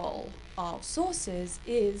second role of sources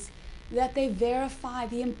is that they verify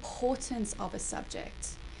the importance of a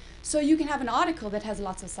subject. So you can have an article that has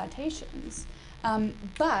lots of citations,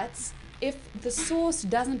 but if the source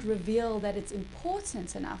doesn't reveal that it's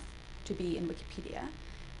important enough to be in Wikipedia,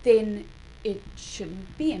 then it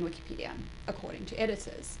shouldn't be in Wikipedia, according to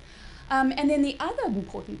editors. And then the other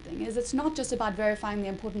important thing is it's not just about verifying the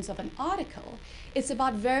importance of an article, it's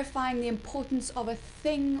about verifying the importance of a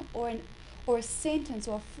thing or a sentence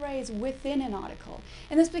or a phrase within an article.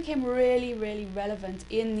 And this became really, really relevant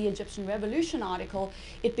in the Egyptian Revolution article.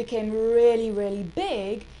 It became really, really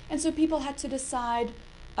big, and so people had to decide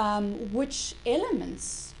which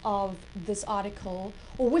elements of this article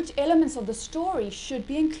or which elements of the story should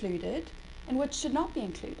be included and which should not be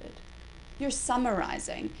included. You're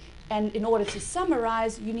summarizing. And in order to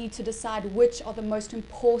summarize, you need to decide which are the most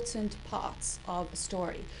important parts of a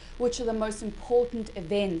story, which are the most important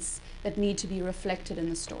events that need to be reflected in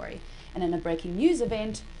the story. And in a breaking news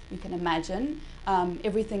event, you can imagine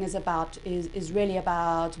everything is really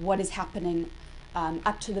about what is happening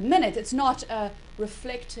up to the minute. It's not a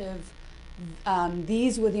reflective,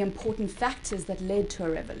 these were the important factors that led to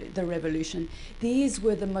the revolution. These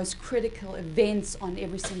were the most critical events on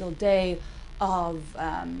every single day of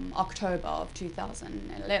October of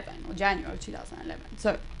 2011, or January of 2011.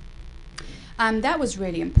 So that was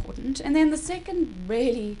really important. And then the second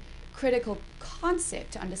really critical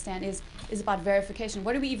concept to understand is about verification.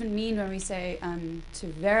 What do we even mean when we say to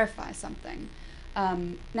verify something?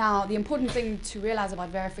 Now, the important thing to realize about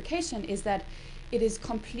verification is that it is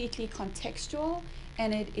completely contextual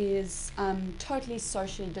and it is totally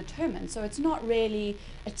socially determined. So it's not really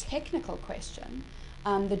a technical question.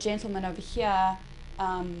 The gentleman over here,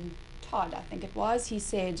 Todd, I think it was, he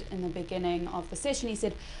said in the beginning of the session, he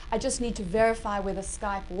said, I just need to verify whether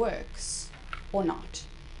Skype works or not.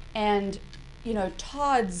 And you know,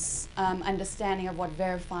 Todd's understanding of what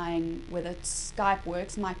verifying whether Skype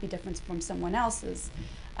works might be different from someone else's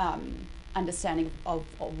understanding of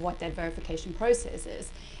what that verification process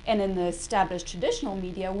is. And in the established traditional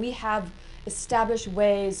media, we have established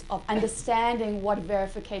ways of understanding what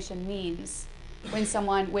verification means. When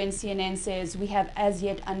CNN says we have as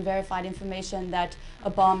yet unverified information that a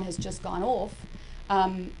bomb has just gone off,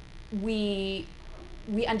 we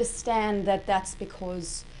understand that that's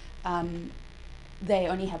because they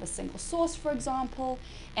only have a single source, for example,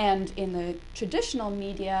 and in the traditional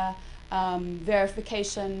media,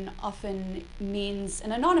 verification often means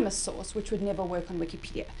an anonymous source, which would never work on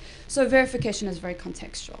Wikipedia. So verification is very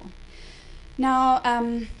contextual. Now,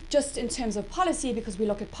 just in terms of policy, because we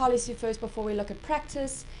look at policy first before we look at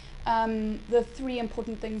practice, the three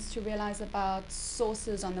important things to realize about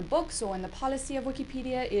sources on the books or in the policy of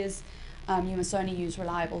Wikipedia is you must only use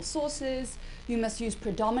reliable sources. You must use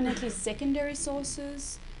predominantly secondary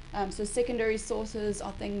sources. So secondary sources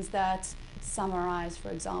are things that summarize, for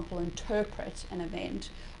example, interpret an event,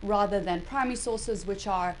 rather than primary sources, which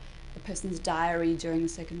are a person's diary during the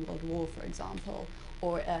Second World War, for example,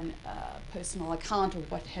 or a personal account of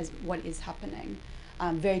what is happening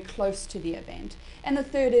very close to the event. And the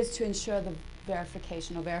third is to ensure the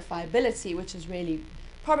verification or verifiability, which is really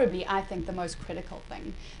probably, I think, the most critical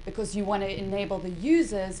thing, because you want to enable the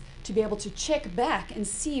users to be able to check back and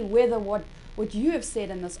see whether what you have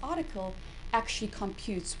said in this article actually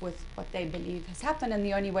computes with what they believe has happened. And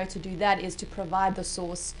the only way to do that is to provide the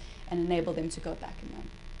source and enable them to go back in the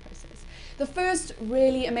process. The first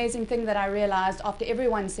really amazing thing that I realized after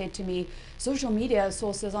everyone said to me, social media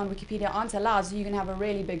sources on Wikipedia aren't allowed, so you can have a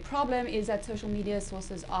really big problem, is that social media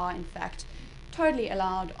sources are, in fact, totally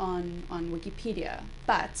allowed on Wikipedia.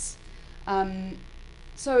 But,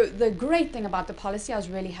 so the great thing about the policy, I was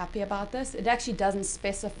really happy about this, it actually doesn't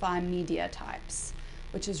specify media types,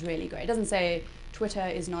 which is really great. It doesn't say Twitter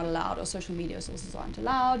is not allowed or social media sources aren't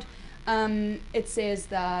allowed. It says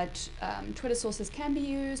that Twitter sources can be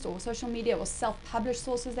used, or social media or self-published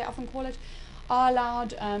sources, they often call it, are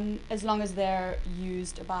allowed as long as they're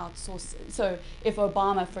used about sources. So if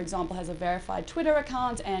Obama, for example, has a verified Twitter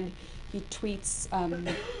account and he tweets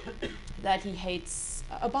that he hates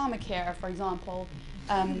Obamacare, for example,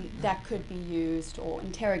 that could be used or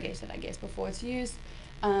interrogated, I guess, before it's used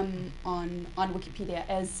on Wikipedia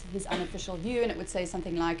as his unofficial view, and it would say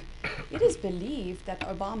something like, it is believed that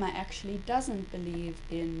Obama actually doesn't believe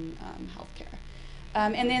in healthcare.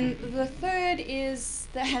 And then the third is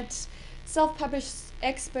that self-published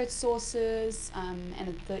expert sources,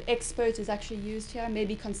 and the expert is actually used here, may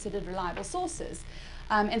be considered reliable sources.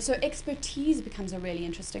 And so expertise becomes a really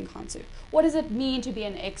interesting concept. What does it mean to be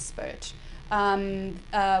an expert?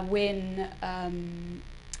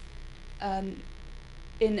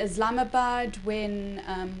 In Islamabad, when,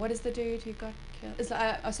 what is the dude who got killed?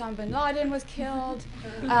 Osama bin Laden was killed.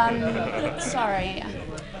 Sorry.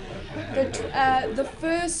 The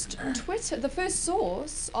first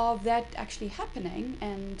source of that actually happening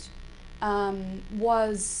and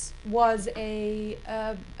was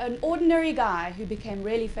an ordinary guy who became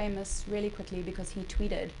really famous really quickly because he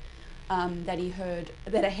tweeted that he heard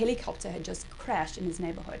that a helicopter had just crashed in his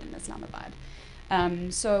neighborhood in Islamabad.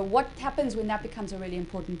 So what happens when that becomes a really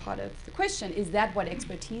important part of the question? Is that what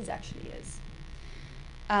expertise actually is?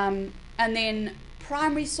 And then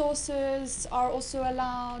primary sources are also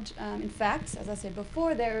allowed. In fact, as I said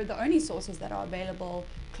before, they're the only sources that are available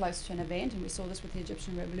close to an event, and we saw this with the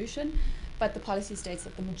Egyptian Revolution, but the policy states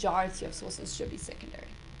that the majority of sources should be secondary.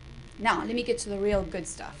 Now, let me get to the real good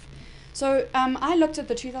stuff. So I looked at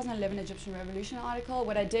the 2011 Egyptian Revolution article.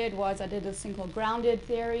 What I did was I did this thing called grounded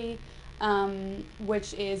theory,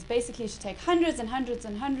 which is basically to take hundreds and hundreds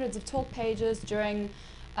and hundreds of talk pages during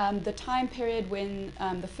the time period when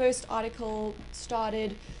the first article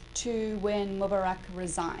started to when Mubarak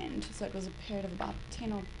resigned. So it was a period of about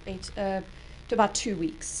 10 or 8 to about 2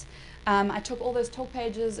 weeks. I took all those talk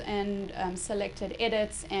pages and selected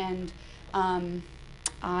edits, and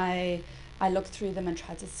I looked through them and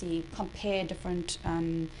tried to compare different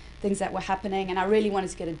things that were happening, and I really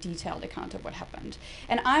wanted to get a detailed account of what happened.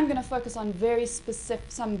 And I'm going to focus on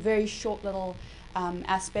some very short little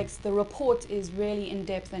aspects. The report is really in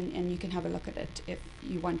depth, and you can have a look at it if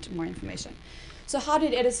you want more information. So how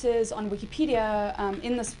did editors on Wikipedia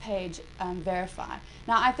in this page verify?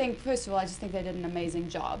 Now, I think, first of all, I just think they did an amazing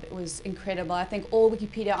job. It was incredible. I think all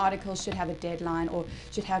Wikipedia articles should have a deadline or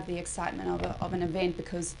should have the excitement of an event,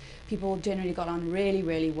 because people generally got on really,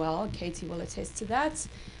 really well. Katie will attest to that,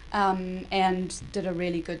 and did a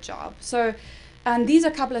really good job. So these are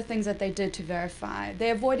a couple of things that they did to verify. They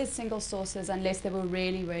avoided single sources unless they were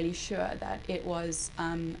really, really sure that it was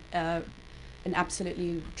an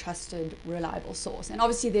absolutely trusted, reliable source. And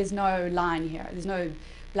obviously there's no line here. There's no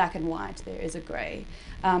black and white. There is a gray.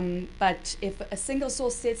 But if a single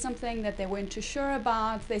source said something that they weren't too sure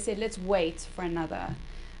about, they said, let's wait for another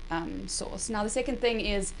source. Now, the second thing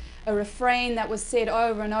is a refrain that was said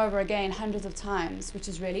over and over again hundreds of times, which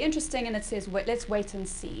is really interesting, and it says, let's wait and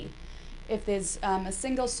see. If there's a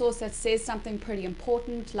single source that says something pretty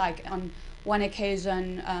important, like on one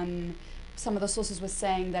occasion, some of the sources were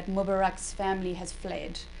saying that Mubarak's family has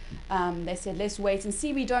fled. They said, let's wait and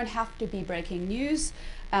see. We don't have to be breaking news.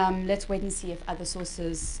 Let's wait and see if other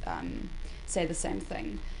sources say the same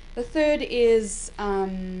thing. The third is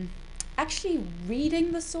actually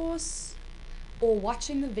reading the source or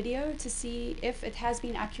watching the video to see if it has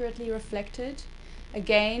been accurately reflected.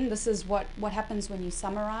 Again, this is what happens when you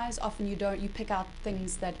summarize. Often you pick out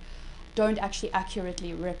things that don't actually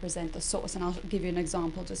accurately represent the source, and I'll give you an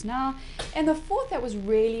example just now. And the fourth that was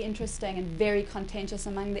really interesting and very contentious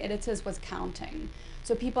among the editors was counting.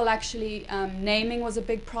 So people actually, naming was a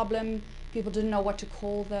big problem. People didn't know what to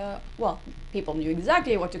call people knew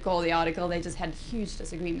exactly what to call the article, they just had huge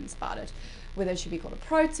disagreements about it, whether it should be called a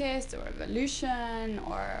protest or a revolution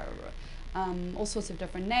or all sorts of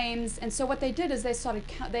different names. And so what they did is they started,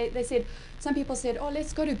 they said, some people said, oh,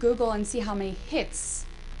 let's go to Google and see how many hits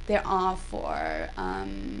there are for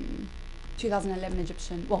 2011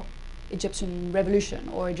 Egyptian revolution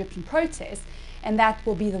or Egyptian protest, and that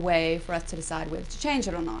will be the way for us to decide whether to change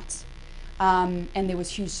it or not. And there was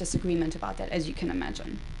huge disagreement about that, as you can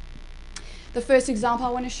imagine. The first example I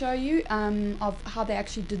want to show you of how they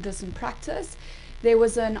actually did this in practice, there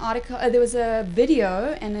was an article, there was a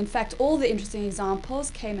video, and in fact all the interesting examples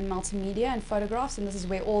came in multimedia and photographs, and this is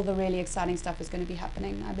where all the really exciting stuff is going to be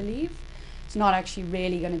happening, I believe. It's not actually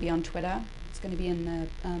really going to be on Twitter. It's going to be in the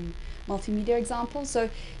multimedia example. So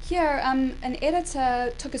here, an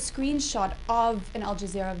editor took a screenshot of an Al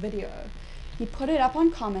Jazeera video. He put it up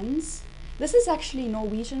on Commons. This is actually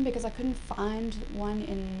Norwegian because I couldn't find one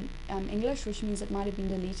in English, which means it might have been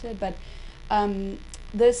deleted. But and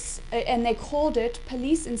they called it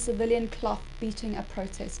 "Police in Civilian Cloth Beating a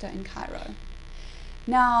Protester in Cairo."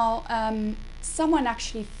 Now, someone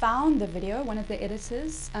actually found the video, one of the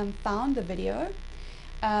editors found the video.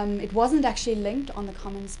 It wasn't actually linked on the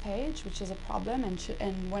Commons page, which is a problem,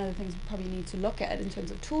 and one of the things we probably need to look at in terms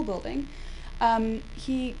of tool building.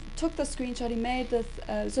 He took the screenshot, he made this,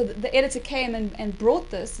 so the editor came and brought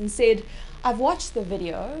this and said, I've watched the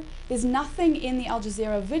video, there's nothing in the Al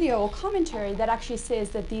Jazeera video or commentary that actually says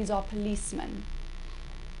that these are policemen.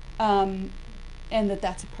 And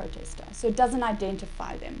that's a protester. So it doesn't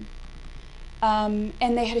identify them.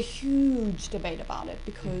 And they had a huge debate about it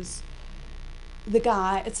because the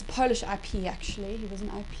guy, it's a Polish IP actually, he was an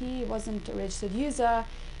IP, he wasn't a registered user.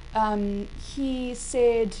 He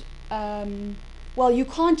said, well, you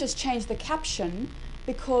can't just change the caption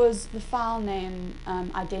because the file name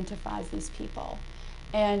identifies these people.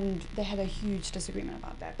 And they had a huge disagreement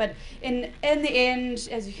about that. But in the end,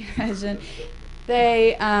 as you can imagine,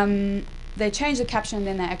 they changed the caption and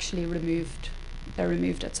then they actually removed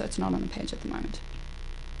it, so it's not on the page at the moment.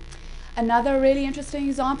 Another really interesting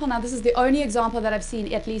example, now this is the only example that I've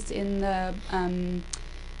seen, at least in the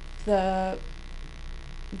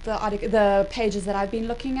pages that I've been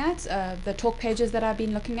looking at, the talk pages that I've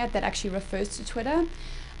been looking at, that actually refers to Twitter.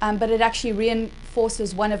 But it actually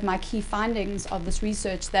reinforces one of my key findings of this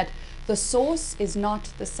research, that the source is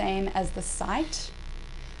not the same as the site.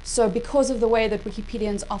 So because of the way that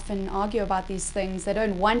Wikipedians often argue about these things, they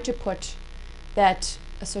don't want to put that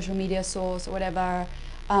a social media source or whatever,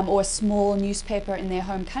 or a small newspaper in their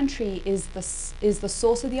home country is the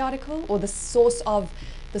source of the article or the source of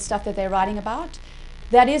the stuff that they're writing about.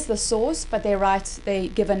 That is the source, but they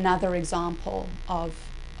give another example of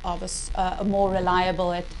a more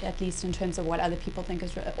reliable, at least in terms of what other people think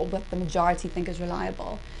is, or what the majority think is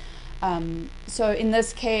reliable. So in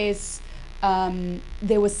this case,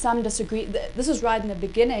 there was some disagreement. This was right in the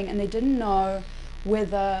beginning, and they didn't know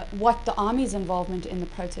what the army's involvement in the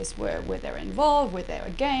protests were they were involved, were they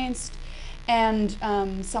against. And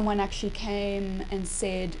someone actually came and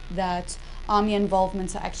said that army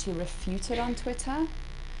involvements are actually refuted on Twitter.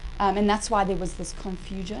 And that's why there was this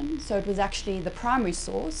confusion. So it was actually the primary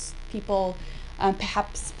source. People,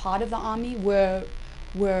 perhaps part of the army, were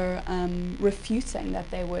refuting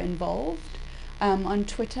that they were involved on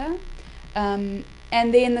Twitter.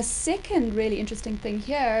 And then the second really interesting thing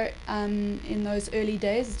here, in those early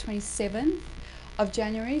days, the 27th of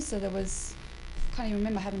January, so there was, I can't even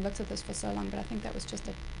remember, I haven't looked at this for so long, but I think that was just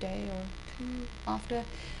a day or two after,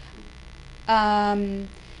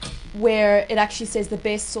 where it actually says the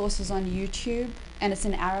best sources on YouTube, and it's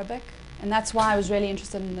in Arabic. And that's why I was really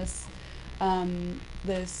interested in this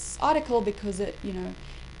this article, because it,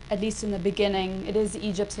 at least in the beginning, it is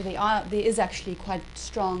Egypt, so there is actually quite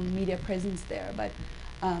strong media presence there. But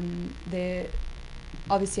there,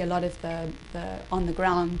 obviously, a lot of the on the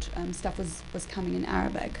ground stuff was coming in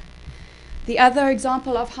Arabic. The other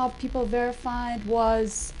example of how people verified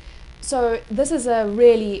was, so this is a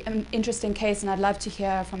really interesting case, and I'd love to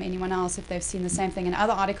hear from anyone else if they've seen the same thing in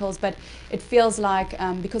other articles. But it feels like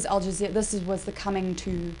because Al Jazeera, was the coming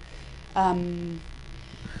to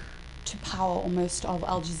power almost of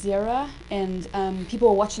Al Jazeera, and people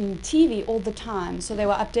were watching TV all the time. So they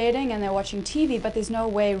were updating and they were watching TV, but there's no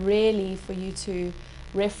way really for you to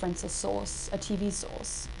reference a source, a TV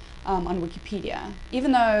source, on Wikipedia.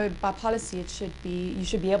 Even though by policy you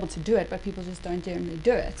should be able to do it, but people just don't generally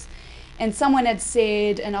do it. And someone had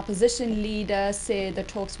said, an opposition leader said the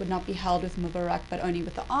talks would not be held with Mubarak, but only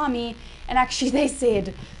with the army. And actually they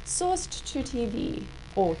said, sourced to TV,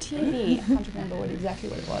 or TV, I can't remember exactly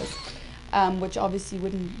what it was, which obviously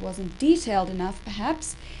wasn't detailed enough,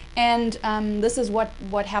 perhaps. And this is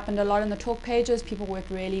what happened a lot in the talk pages. People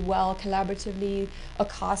worked really well collaboratively.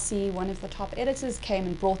 Okasi, one of the top editors, came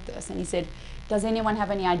and brought this, and he said, does anyone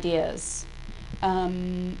have any ideas?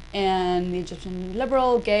 And the Egyptian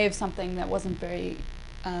Liberal gave something that wasn't very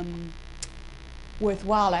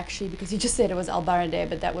worthwhile, actually, because he just said it was al-Baradeh,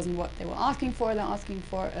 but that wasn't what they were asking for. They're asking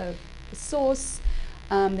for a source.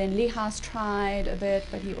 Then Lihas tried a bit,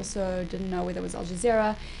 but he also didn't know whether it was Al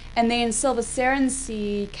Jazeera. And then Silva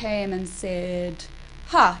Serency came and said,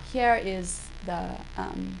 here is the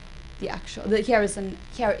actual, here is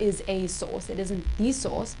a source. It isn't the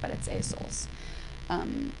source, but it's a source.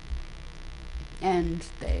 And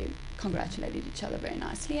they congratulated each other very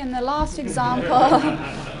nicely. And the last example,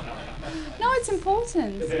 no, it's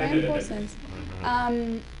important, it's very important.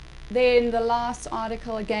 Then the last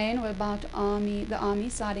article again were about the army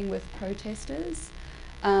siding with protesters.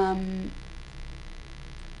 So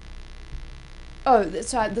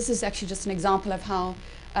this is actually just an example of how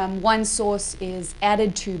one source is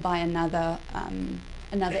added to by another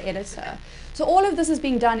editor. So all of this is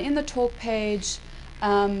being done in the talk page.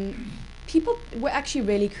 People were actually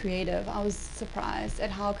really creative. I was surprised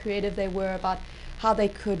at how creative they were about how they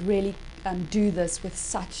could really do this with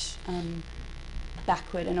such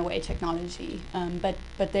backward, in a way, technology. But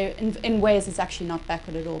in ways it's actually not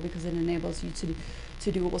backward at all, because it enables you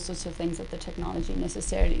to do all sorts of things that the technology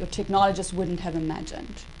necessarily, or technologists wouldn't have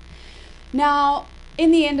imagined. Now,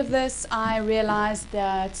 in the end of this, I realized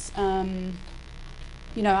that, I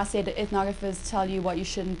said ethnographers tell you what you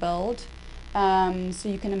shouldn't build. So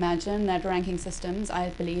you can imagine that ranking systems, I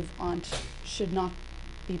believe, should not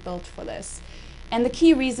be built for this. And the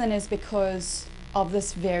key reason is because of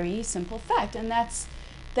this very simple fact, and that's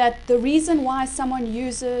that the reason why someone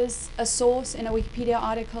uses a source in a Wikipedia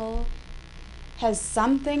article has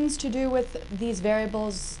some things to do with these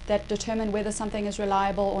variables that determine whether something is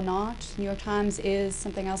reliable or not. New York Times is,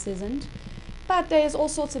 something else isn't. But there's all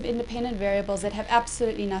sorts of independent variables that have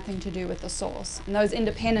absolutely nothing to do with the source. And those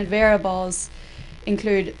independent variables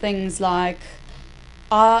include things like,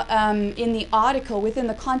 in the article, within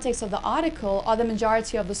the context of the article, are the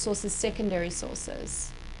majority of the sources secondary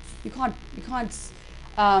sources? You can't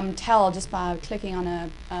tell just by clicking on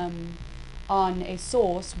a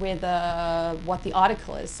source whether what the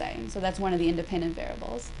article is saying. So that's one of the independent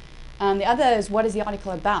variables. The other is, what is the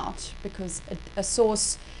article about? Because a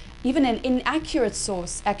source, even an inaccurate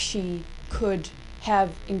source, actually could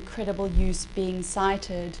have incredible use being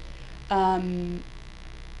cited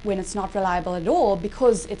when it's not reliable at all,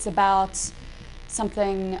 because it's about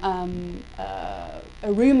something, a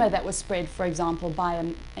rumor that was spread, for example, by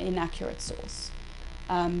an inaccurate source.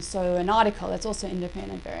 So an article, that's also an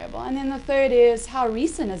independent variable. And then the third is how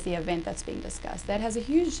recent is the event that's being discussed. That has a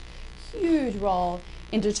huge role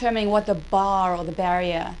in determining what the bar or the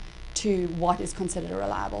barrier to what is considered a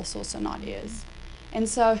reliable source or not is. And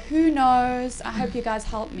so who knows, I hope you guys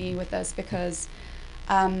help me with this, because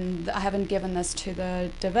I haven't given this to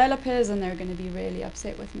the developers and they're going to be really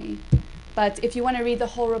upset with me. But if you want to read the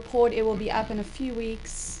whole report, it will be up in a few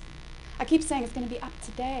weeks. I keep saying it's going to be up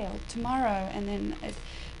today or tomorrow, and then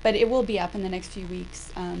but it will be up in the next few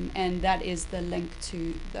weeks, and that is the link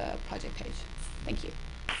to the project page. Thank you.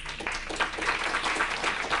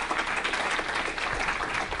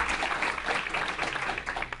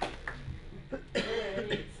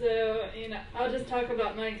 So, I'll just talk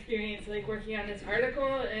about my experience, working on this article,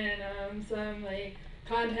 and some,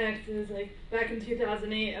 context is, back in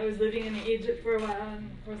 2008, I was living in Egypt for a while,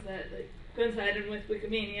 and of course that, coincided with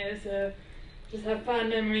Wikimania, so just have fond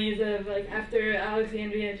memories of, after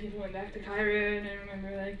Alexandria, people went back to Cairo, and I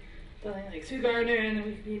remember, telling, Sue Gardner and the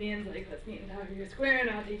Wikipedians, let's meet in Tahrir Square, and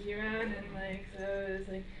I'll take you around, and, so it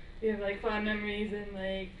was, we have, fond memories, and,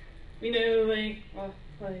 we know,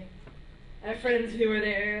 I have friends who were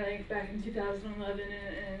there, back in 2011,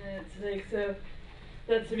 and it's, so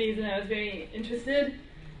that's the reason I was very interested,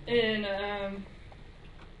 and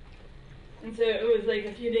so it was,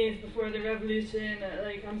 a few days before the revolution,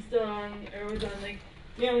 I'm still on, or was on,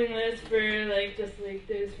 mailing lists for, just,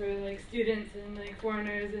 there's for, students and,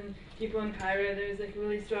 foreigners and people in Cairo, there's, a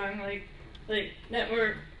really strong,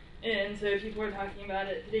 network, and so people were talking about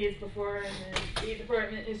it the days before, and the State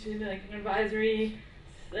Department issued, an advisory,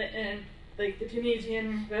 and the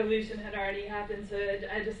Tunisian revolution had already happened, so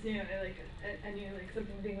I just knew, I knew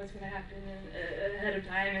something big was going to happen ahead of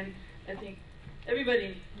time, and I think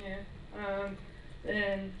everybody knew.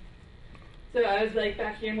 And so I was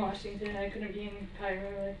back here in Washington. I couldn't be in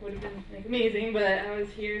Cairo. Would have been amazing, but I was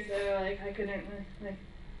here, so I couldn't.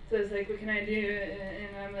 So it's what can I do?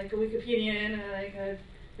 And I'm a Wikipedian. I've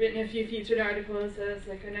written a few featured articles, so it's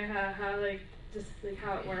I know how just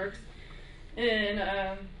how it works,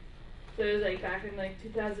 and. So it was back in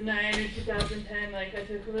 2009 or 2010, I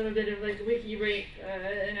took a little bit of a wiki break,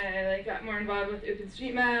 and I got more involved with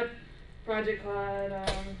OpenStreetMap, Project Cloud,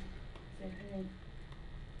 same thing.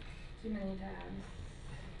 Too many tabs.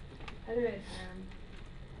 How do I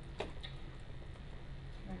tab?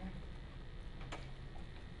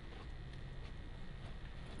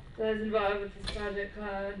 So I was involved with this project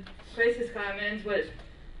called Crisis Commons, which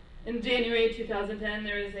in January 2010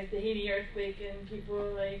 there was the Haiti earthquake, and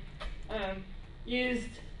people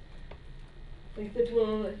used the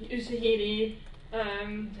tool Ushahidi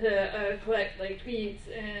to collect tweets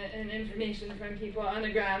and information from people on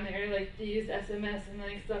the ground there, to use SMS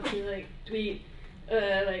and stuff to tweet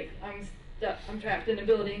I'm trapped in a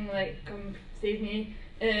building, come save me.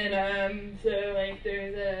 And so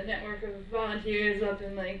there's a network of volunteers up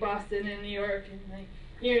in Boston and New York and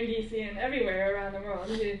here in DC and everywhere around the world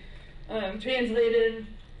who translated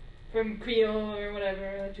from Creole or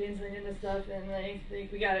whatever, translated the stuff, and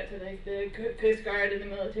we got it to the Coast Guard and the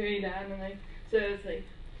military down, and so it's a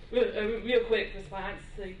real quick response.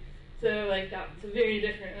 So that's a very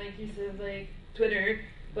different use of Twitter,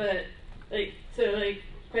 but so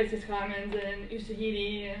Crisis Commons and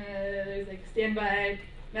Ushahidi, there's standby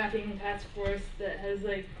mapping task force that has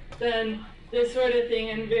done this sort of thing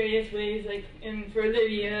in various ways, for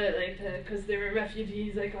Libya, because there were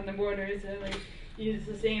refugees on the border, so use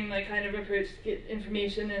the same kind of approach to get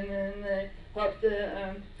information, and then help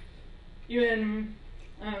the UN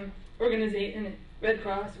organization, Red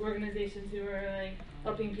Cross organizations who were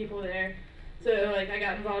helping people there. So I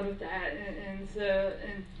got involved with that, and so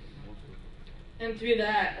and through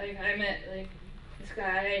that I met this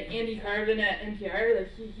guy Andy Carvin at NPR.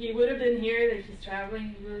 He would have been here. He's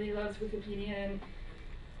traveling. He really loves Wikipedia, and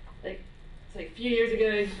it's a few years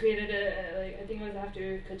ago he created I think it was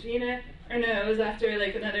after Katrina, or no, it was after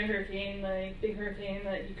another hurricane, big hurricane.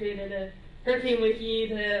 He created a hurricane wiki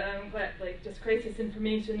to collect just crisis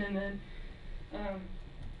information, and then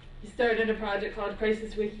he started a project called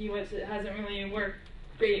Crisis Wiki, which it hasn't really worked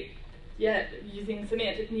great yet, using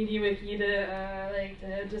semantic media wiki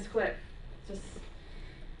to just collect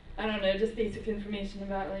I don't know, just basic information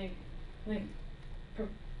about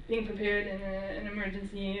being prepared in an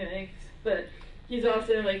emergency. But he's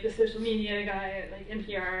also the social media guy at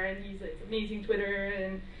NPR, and he's amazing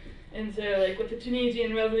Twitter, and so with the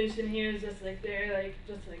Tunisian revolution, he was just there,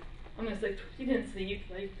 almost he didn't sleep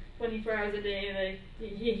 24 hours a day.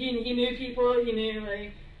 He knew people, he knew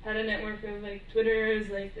had a network of Twitters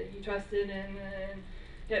that he trusted, and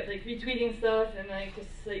kept retweeting stuff and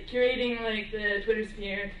just curating the Twitter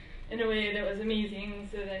sphere. in a way that was amazing.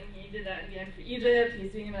 So then he did that again for Egypt.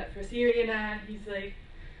 He's doing that for Syria now. He's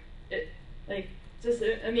just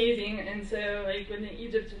amazing. And so like when the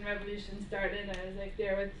Egyptian revolution started, I was like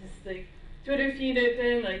there with this like Twitter feed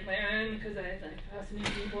open, like my own, because I like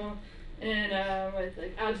fascinating people, and with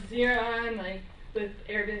like Al Jazeera on, like with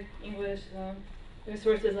Arabic, English. There's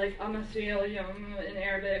sources like Al-Masri al-Yom in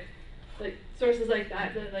Arabic, like sources like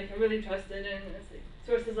that like I really trusted, and it's like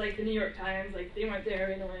sources like the New York Times, like they weren't there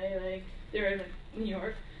right away, like they were in like New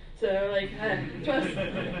York. So like trust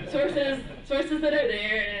sources that are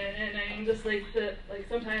there, and I mean just like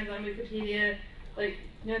sometimes on Wikipedia, like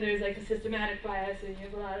there's like a systematic bias, and you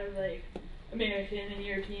have a lot of like American and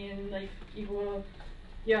European like people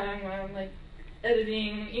young like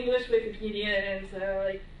editing English Wikipedia, and so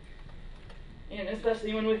like and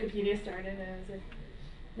especially when Wikipedia started, it was like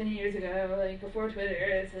many years ago, like before Twitter,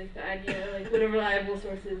 it's like the idea like what are reliable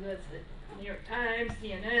sources, that's like New York Times,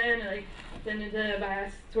 CNN, like tended to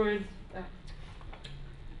bias towards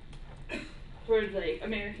like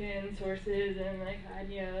American sources, and like the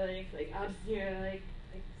idea like Al Jazeera like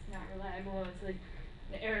it's not reliable. It's like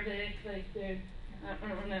the Arabic, like they're I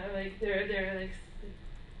don't know, like they're like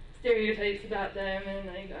stereotypes about them, and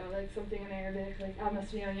like something in Arabic like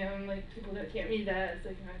Al-Masri al-Yom, like people that can't read that, it's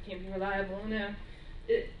like it can't be reliable. No,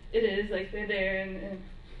 it is like they're there, and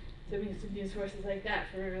so we used to use sources like that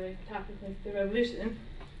for like a topic like the revolution.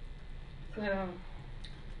 So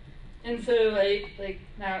and so like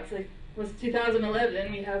now it's like was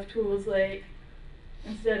 2011, we have tools like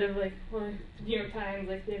instead of like the New York Times,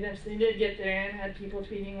 like they eventually did get there and had people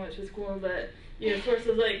tweeting, which was cool, but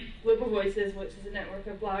sources like Local Voices, which is a network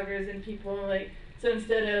of bloggers and people, like so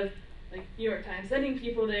instead of like New York Times sending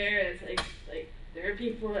people there, it's like there are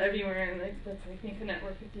people everywhere, and like let's like make a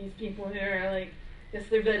network of these people who are like guess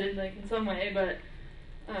they're vetted like in some way, but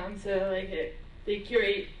so like they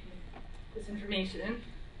curate this information.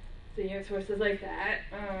 So you have sources like that.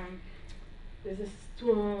 There's this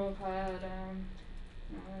tool called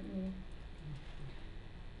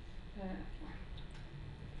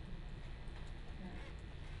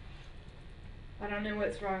I don't know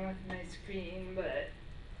what's wrong with my screen, but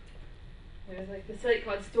there's like the site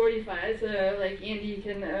called Storyfy, so like Andy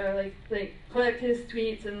can like collect his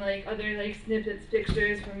tweets and like other like snippets,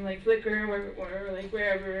 pictures from like Flickr or like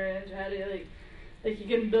wherever, and try to like you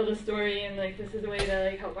can build a story, and like this is a way to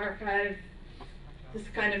like help archive this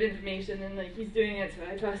kind of information, and like he's doing it, so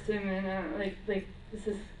I trust him, and like this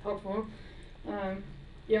is helpful.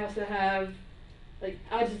 You also have like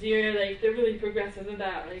Al Jazeera, like they're really progressive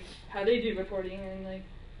about like how they do reporting, and like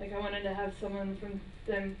I wanted to have someone from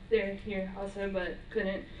them there here also, but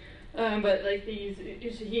couldn't. But like they use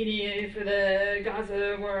Ushahidi for the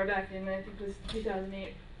Gaza war back in I think it was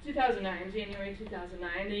 2009, January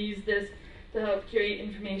 2009. They used this to help curate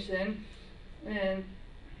information, and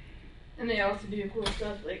they also do cool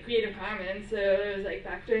stuff like Creative Commons. So it was like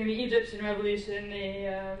back during the Egyptian Revolution,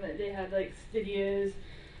 they had like studios,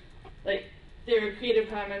 like they were Creative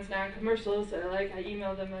Commons non-commercial. So like I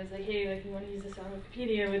emailed them, I was like, hey, like we want to use this on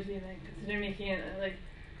Wikipedia, would you like consider making it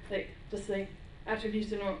like just like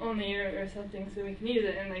attribution only or something, so we can use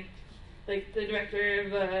it? And like the director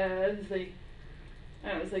of it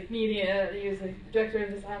was like media, he was like director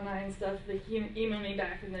of this online stuff, like he emailed me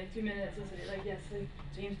back in like 2 minutes and said like yes, I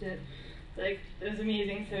changed it. Like it was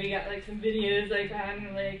amazing. So we got like some videos like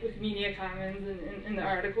on like Wikimedia Commons in the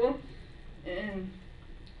article, and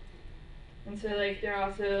so like they're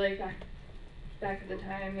also like back at the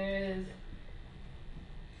time there is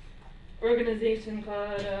organization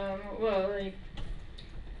called a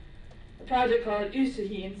project called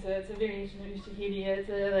Ushahid, so it's a variation of Ushahidi. It's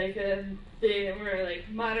they were like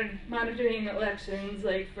monitoring elections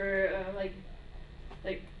like for like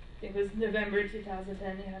it was November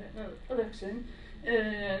 2010 they had an election,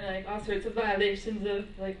 and like all sorts of violations of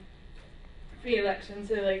like free elections.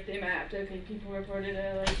 So like they mapped, okay, people reported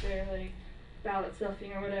like their like ballot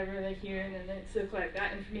stuffing or whatever like here, and then they so collect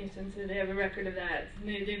that information, so they have a record of that. And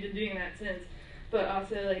they've been doing that since, but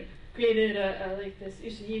also like created like this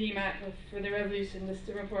Ushahidi map for the revolution just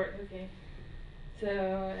to report. Okay, so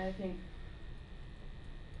I think.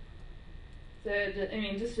 So I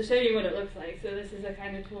mean, just to show you what it looks like. So this is a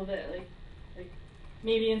kind of tool that like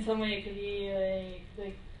maybe in some way it could be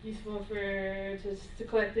like useful for just to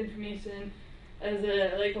collect information as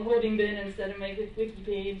a holding bin instead of my wiki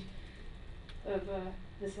page of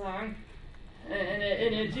this long, and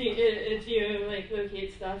it geo like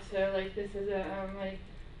locates stuff. So like this is it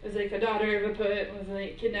was like a daughter of a poet was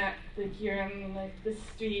like kidnapped like here on like this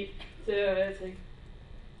street. So it's like.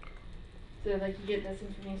 So like you get this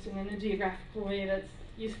information in a geographical way that's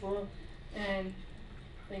useful, and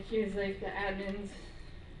like here's like the admins.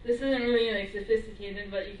 This isn't really like sophisticated,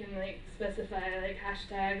 but you can like specify like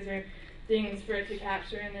hashtags or things for it to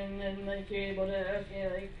capture, and then like you're able to, okay,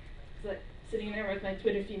 like it's like sitting there with my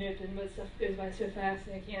Twitter feed open, but stuff goes by so fast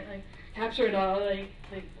and I can't like capture it all like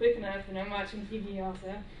quick enough, and I'm watching TV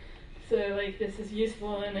also. So like this is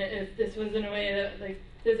useful, and if this was in a way that like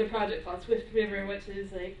there's a project called Swift River, which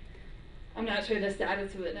is like, I'm not sure the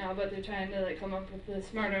status of it now, but they're trying to like come up with a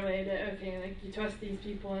smarter way to, okay, like you trust these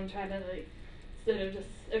people and try to like, instead of just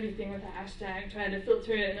everything with a hashtag, try to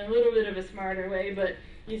filter it in a little bit of a smarter way, but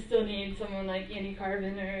you still need someone like Andy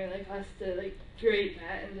Carvin or like us to like curate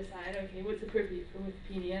that and decide, okay, what's appropriate for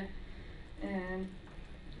Wikipedia. And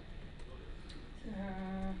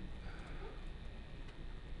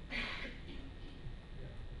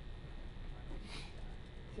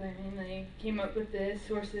so I mean, like, came up with this,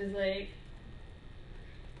 sources like,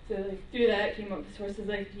 so like through that came up with sources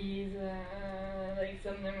like these, like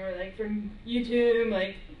some of them were like from YouTube,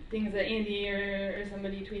 like things that Andy or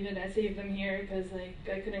somebody tweeted. I saved them here because like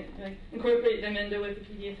I couldn't like incorporate them into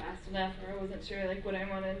Wikipedia fast enough, or I wasn't sure like what I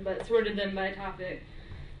wanted, but sorted them by topic.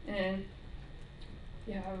 And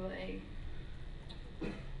you have like,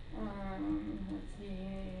 let's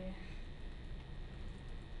see.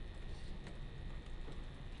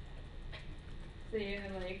 So you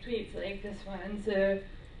have like tweets like this one. So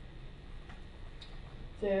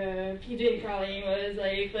PJ Crowley was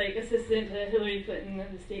like assistant to Hillary Clinton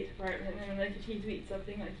in the State Department, and like if he tweets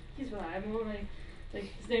something like he's reliable, like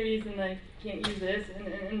there's no reason like can't use this, and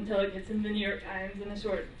until it gets in the New York Times in the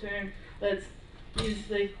short term, let's use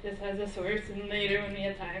like this as a source, and later when we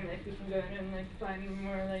have time, like we can go in and like find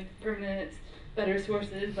more like permanent, better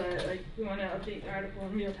sources, but like we want to update the article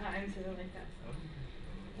in real time, so like that's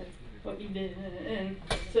what we did. And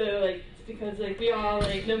so like it's because like we all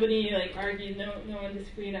like nobody like argued, no one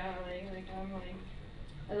disagreed out, like I'm like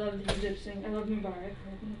I love the Egyptian, I love Mubarak,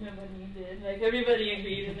 nobody did, like everybody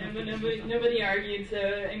agreed, and nobody argued.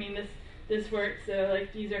 So I mean this works. So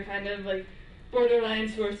like these are kind of like borderline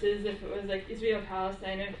sources. If it was like Israel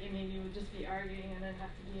Palestine, okay, maybe you would just be arguing and then have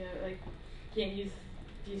to be like can't use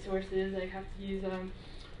these sources, like have to use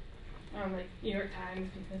like New York Times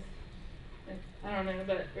because I don't know,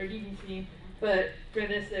 but or BBC, but for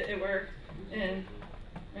this it worked. And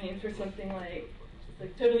I mean for something like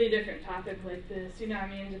totally different topic like the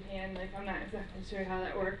tsunami in Japan, like I'm not exactly sure how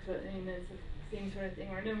that worked, but I mean it's the same sort of thing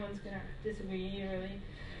where no one's gonna disagree really.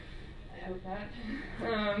 I hope not.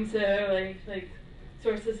 So like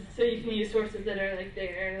sources, so you can use sources that are like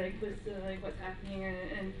there, like list of like what's happening,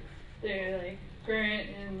 and they're like current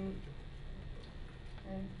and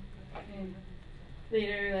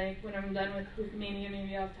later, like when I'm done with Wikimania,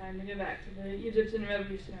 maybe I'll have time to go back to the Egyptian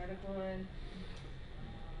Revolution article and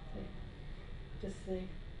like, just like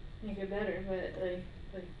make it better. But like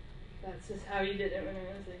that's just how he did it when it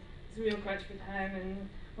was like it's a real crunch for time and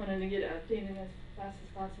wanted to get it updated as fast as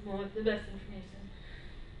possible with the best information.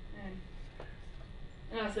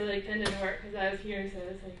 And also like 10 didn't work because I was here, so I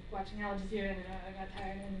was like watching Al Jazeera, and then I got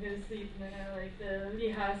tired and go to sleep, and then like the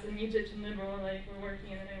Lihas and Egyptian Liberal like were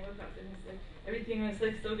working, and then I woke up and it's like everything was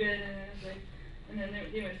like still good, and it was like, and then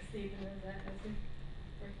they went to sleep, and then I was like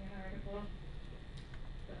working on an article.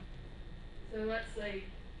 So let's like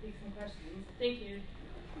take some questions. Thank you.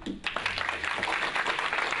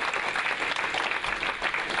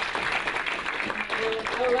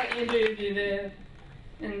 I'll let Andrew do the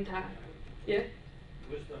top. Yeah.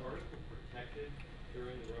 Was the article protected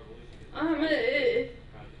during the revolution?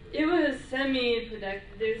 It was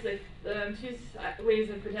semi-protected. There's like two ways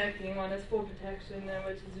of protecting. One is full protection,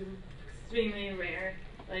 which is extremely rare,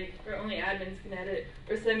 like where only admins can edit,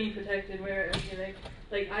 or semi-protected, where okay,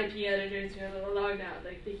 like IP editors who are logged out,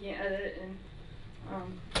 like they can't edit, and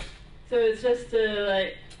so it's just to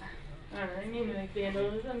like I don't know, I mean like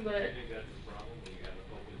vandalism, but. I think that's the problem when you have an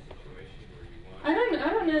open situation where you want. I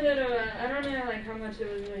don't know that I don't know like how much it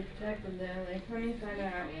was like protected though. Like let me find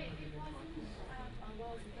out.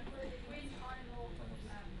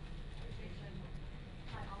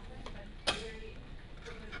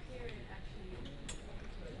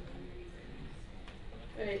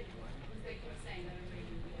 Right.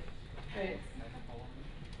 Right.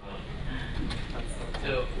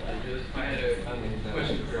 So I had a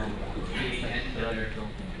question for Katie and Heather.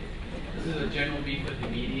 This is a general beef with the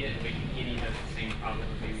media, and Wikipedia has the same problem,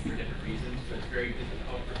 maybe for different reasons, but it's very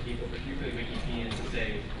difficult for people, particularly Wikipedians, to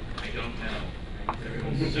say, I don't know. Right?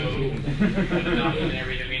 Everyone's so good enough and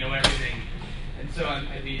everything, we know everything. And so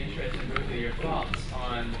I'd be interested in both of your thoughts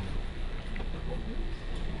on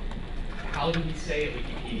how do we say at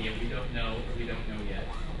Wikipedia we don't know or we don't know yet?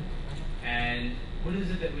 And what is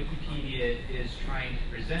it that Wikipedia is trying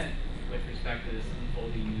to present with respect to this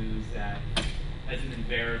unfolding news that hasn't been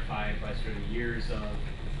verified by sort of years of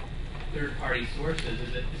third-party sources?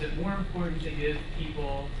 Is it more important to give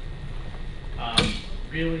people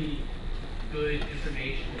really good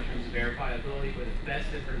information in terms of verifiability, or the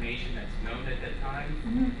best information that's known at that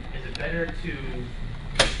time? Is it better to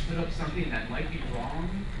put up something that might be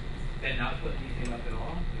wrong than not put anything up at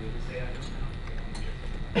all? You would say, I don't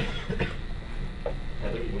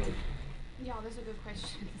know. Yeah, those are good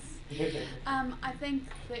questions. I think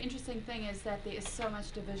the interesting thing is that there is so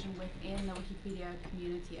much division within the Wikipedia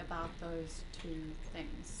community about those two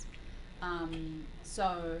things.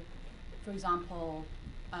 So, for example,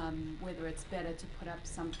 whether it's better to put up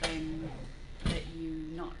something that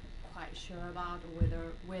you're not quite sure about, or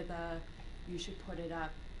whether you should put it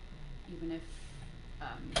up even if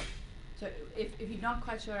so if you're not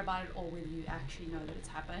quite sure about it, or whether you actually know that it's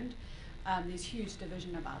happened. There's huge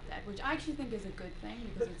division about that, which I actually think is a good thing,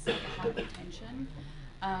 because it's like a healthy tension.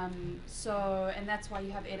 And that's why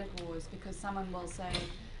you have edit wars, because someone will say,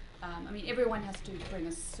 I mean, everyone has to bring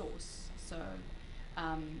a source. So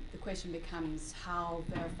the question becomes, how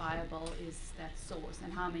verifiable is that source,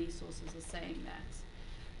 and how many sources are saying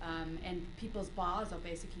that? And people's bars are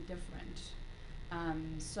basically different.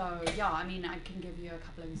 So yeah, I mean, I can give you a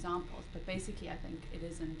couple of examples, but basically I think it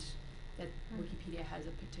isn't that Wikipedia has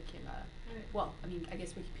a particular, well, I mean, I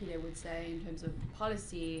guess Wikipedia would say in terms of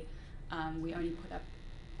policy, we only put up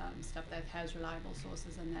stuff that has reliable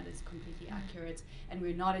sources and that is completely accurate, and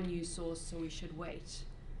we're not a news source, so we should wait.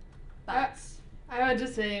 But I would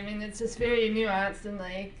just say, I mean, it's just very nuanced, and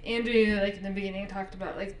like Andrew, like in the beginning, talked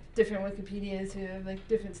about like different Wikipedias who have like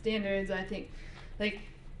different standards. I think, like,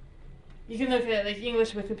 you can look at like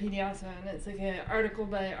English Wikipedia also, and it's like an article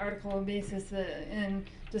by article basis, and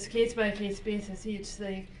just case by case basis. Each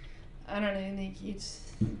like, I don't know, like each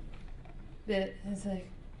bit is like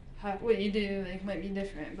what you do like might be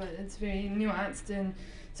different, but it's very nuanced. And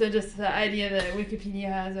so just the idea that Wikipedia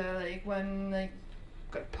has a like one like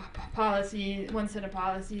policy, one set of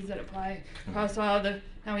policies that apply across all the.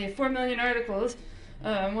 Now we have 4 million articles.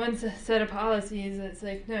 One set of policies. It's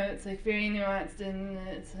like no, it's like very nuanced, and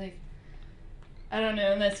it's like, I don't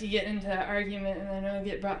know, unless you get into argument and then it'll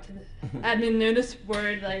get brought to the admin notice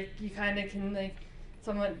board, like you kind of can like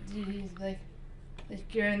somewhat do like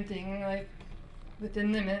your own thing, like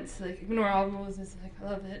within limits, like ignore all rules. Is like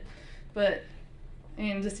I love it, but I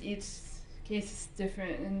mean just each case is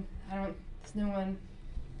different, and there's no one.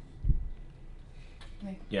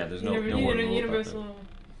 Like, yeah, there's no one rule universal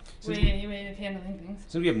way of handling things.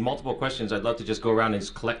 Since we have multiple questions, I'd love to just go around and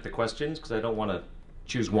just collect the questions, because I don't want to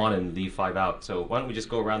choose one and leave 5 out. So why don't we just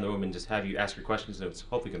go around the room and just have you ask your questions, and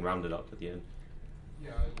hope we can round it up at the end.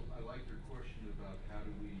 Yeah, I like your question about how do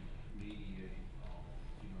we mediate,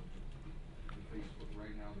 the Facebook.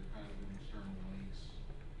 Right now they're kind of in external links,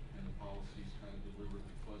 and the policy's kind of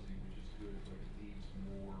deliberately fuzzy, which is good, but it needs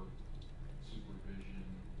more supervision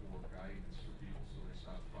or guidance for people so they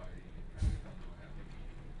stop fighting and kind of come to a happy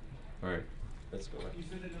medium. All right, let's go ahead. You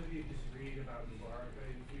said that nobody disagreed about Mubarak,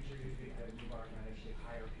 but in the future you think that Mubarak might actually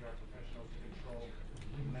hire PR professionals to control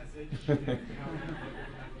the message? And how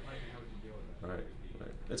would you deal with that? All right.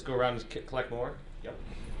 Let's go around and collect more. Yep.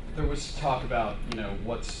 There was talk about,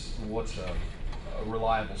 what's a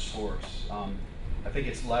reliable source. I think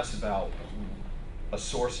it's less about a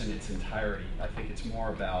source in its entirety. I think it's more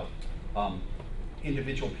about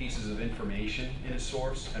individual pieces of information in a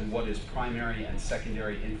source and what is primary and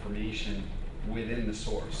secondary information within the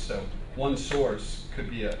source. So one source could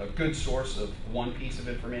be a good source of one piece of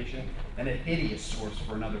information and a hideous source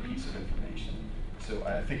for another piece of information. So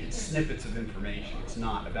I think it's snippets of information. It's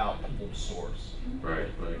not about the whole source. Right.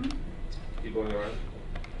 Keep going around.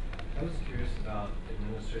 I was curious about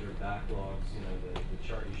administrator backlogs. The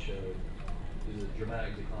chart you showed, there's a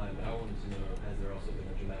dramatic decline, but I wanted to know, has there also been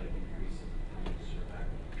a dramatic increase in administrator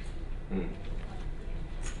backlogs?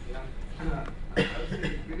 Yeah, I would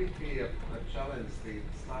say Wikipedia challenged the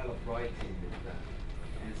style of writing with the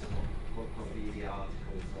encyclopedia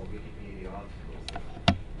articles or Wikipedia articles.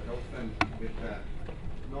 But often with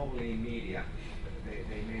normally in media,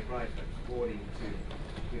 they may write according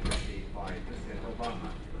to literacy by President Obama,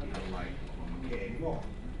 like okay anymore,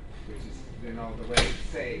 which is the way to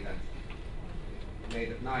say that late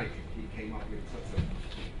at night he came up with such a.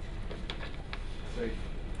 So,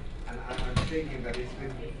 and I'm thinking that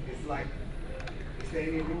it's like, is there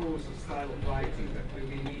any rules of style of writing that do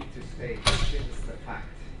we need to state this is the fact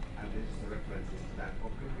and this is the references to that, or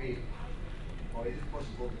could we? Or is it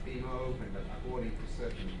possible to be more open that according to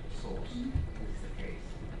certain source, this is the case?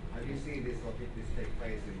 Have you seen this, or did this take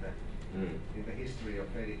place in the in the history of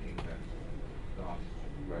editing the article.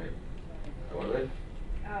 Right. Orly?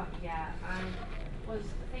 Oh, yeah. I was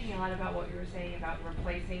thinking a lot about what you were saying about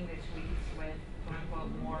replacing the tweets with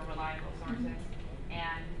quote-unquote more reliable sources.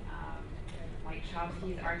 And like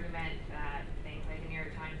Chomsky's argument that things like the New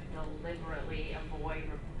York Times deliberately avoid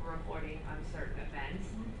reporting on certain events.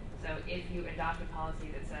 So if you adopt a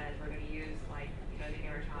policy that says we're going to use like the New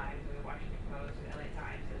York Times or the Washington Post or the LA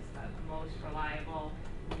Times as the most reliable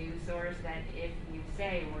news source, then if you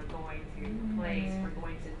say we're going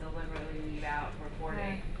to deliberately leave out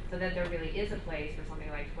reporting, so that there really is a place for something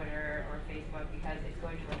like Twitter or Facebook because it's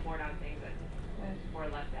going to report on things that were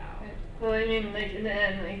left out. Well, I mean, like in the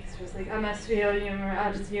end, like it's just like Amasfield or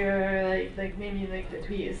Al Jazeera, or like maybe like the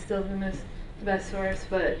tweet is still the best source,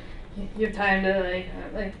 but you have time to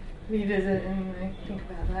like revisit and like think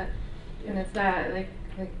about that, and it's not like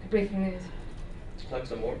breaking news. Talk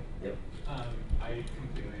some more. Yep. I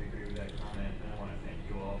completely agree with that comment, and I want to thank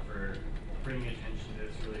you all for bringing attention to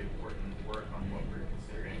this really important work on what we're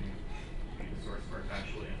considering to be the source of our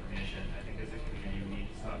factual information. I think as a community, we need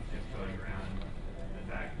to stop tiptoeing around the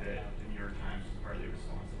fact that the New York Times was partly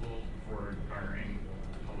responsible for garnering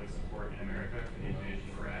public support in America for the Invasion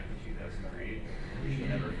of Iraq in 2003. We should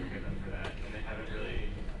never forgive them for that, and they haven't really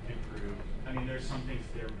improved. I mean, there's some things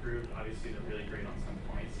that are improved. Obviously, they're really great on some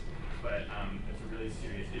points, but it's a really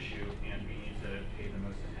serious issue, and we need to pay the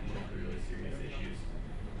most attention to the really serious issues.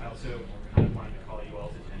 I also kind of wanted to call you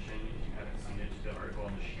all's attention, if you haven't seen it, to the article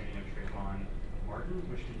on the shooting of Trayvon Martin,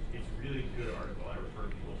 which is a really good article. I refer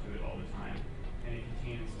people to it all the time, and it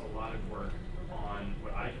contains a lot of work on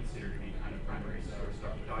what I consider to be kind of primary source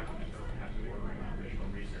documents that have bordering on original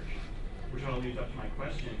research. Which all leads up to my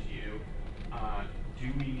question to you. Do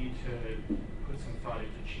we need to put some thought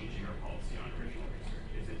into changing our policy on original research?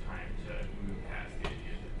 Is it time to move past the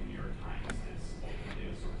idea that the New York Times is ultimately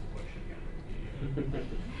the source of what should be on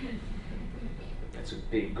Wikipedia? That's a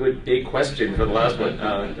big question for the last one.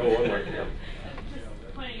 Go one more. Yeah.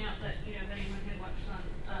 Just pointing out that, if anyone had watched on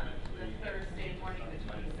the Thursday morning, the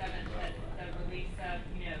 27th, that the release of,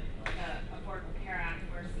 Affordable Care Act,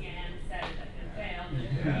 where CNN said that it failed, and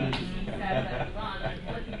ABC said that it was on, and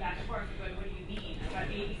looking back and forth, going, what do you mean? About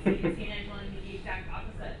ABC and CNN telling me the exact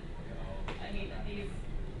opposite. I mean, these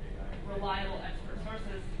reliable expert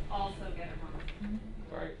sources also get it wrong.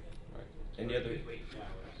 Right. Any other?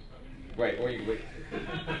 Right, or you wait.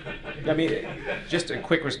 I mean, just a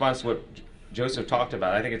quick response to what Joseph talked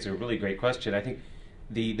about. I think it's a really great question. I think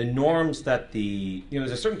the norms that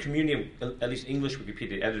there's a certain community of at least English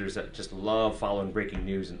Wikipedia editors that just love following breaking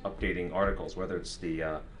news and updating articles, whether it's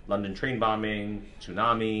the London train bombing,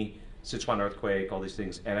 tsunami, Sichuan earthquake, all these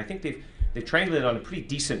things. And I think they've triangulated on a pretty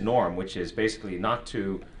decent norm, which is basically not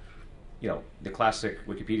to, the classic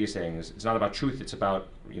Wikipedia saying is it's not about truth, it's about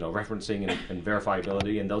referencing and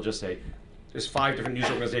verifiability. And they'll just say there's 5 different news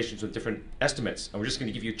organizations with different estimates, and we're just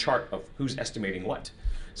going to give you a chart of who's estimating what.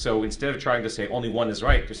 So instead of trying to say only one is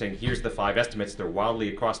right, they're saying here's the 5 estimates. They're wildly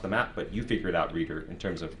across the map, but you figure it out, reader, in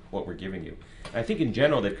terms of what we're giving you. And I think in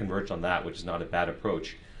general they've converged on that, which is not a bad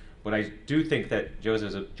approach. But I do think that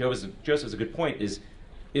Joseph's a good point. Is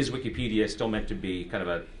Wikipedia still meant to be kind of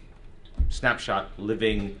a snapshot,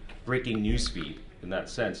 living, breaking news feed in that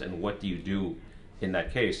sense? And what do you do in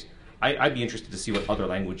that case? I'd be interested to see what other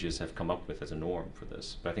languages have come up with as a norm for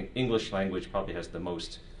this. But I think English language probably has the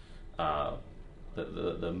most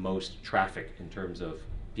the most traffic in terms of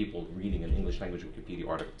people reading an English language Wikipedia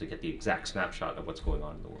article to get the exact snapshot of what's going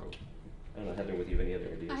on in the world. I don't know, Heather, with you, any other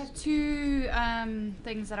ideas? I have 2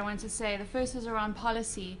 things that I wanted to say. The first is around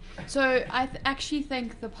policy. So I actually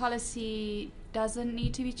think the policy doesn't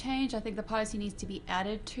need to be changed. I think the policy needs to be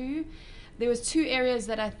added to. There was 2 areas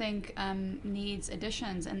that I think needs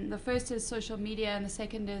additions, and the first is social media and the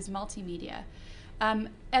second is multimedia.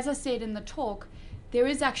 As I said in the talk, there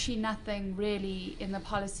is actually nothing really in the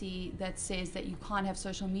policy that says that you can't have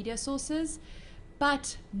social media sources,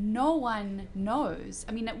 but no one knows.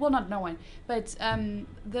 I mean, well, not no one, but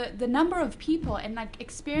the number of people and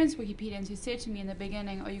experienced Wikipedians who said to me in the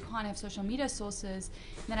beginning, oh, you can't have social media sources,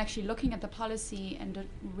 and then actually looking at the policy and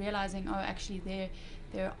realizing, oh, actually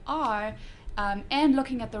there are, and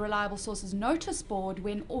looking at the reliable sources notice board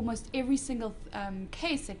when almost every single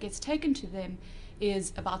case that gets taken to them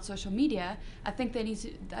is about social media. I think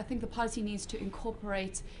the policy needs to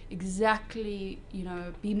incorporate exactly,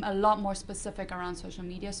 be a lot more specific around social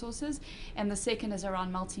media sources. And the second is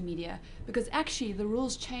around multimedia, because actually the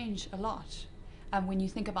rules change a lot. when you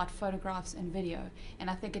think about photographs and video. And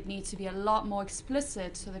I think it needs to be a lot more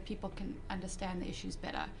explicit so that people can understand the issues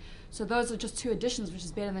better. So those are just two additions, which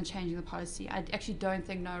is better than changing the policy. I actually don't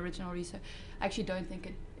think no original research. I actually don't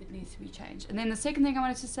think it needs to be changed. And then the second thing I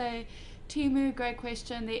wanted to say, Timu, great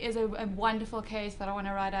question. There is a wonderful case that I want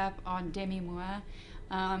to write up on Demi Moore.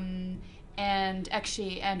 And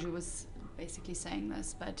actually, Andrew was basically saying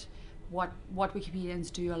this, but what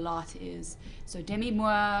Wikipedians do a lot is, so Demi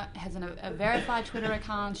Moore has a verified Twitter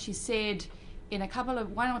account. She said in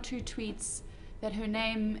one or two tweets that her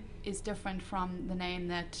name is different from the name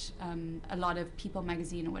that a lot of People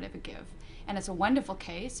magazine or whatever give. And it's a wonderful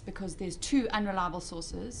case because there's two unreliable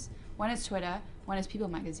sources. One is Twitter, one is People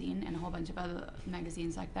magazine, and a whole bunch of other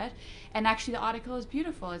magazines like that. And actually the article is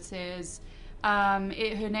beautiful. It says her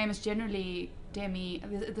name is generally Demi,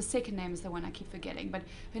 the second name is the one I keep forgetting, but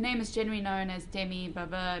her name is generally known as Demi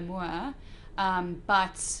Baba Moore,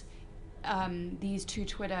 but these two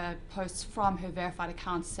Twitter posts from her verified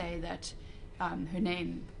account say that her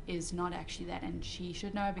name is not actually that, and she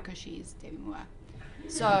should know because she's Demi Moore.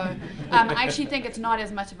 So I actually think it's not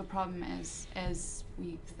as much of a problem as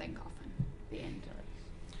we think often at the end.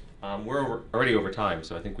 We're already over time,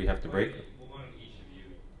 so I think we have to break. Why don't each of you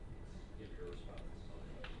give your response?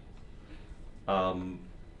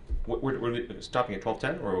 We're stopping at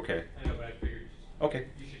 12:10, or okay? I know, but I figured. Okay.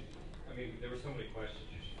 You should. I mean, there were so many questions.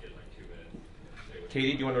 You should get like 2 minutes.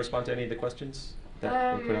 Katie, do you want to respond to any of the questions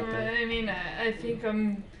that we put out there? I mean, I think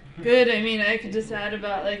I'm good. I mean, I could just add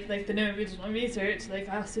about like the no original research. Like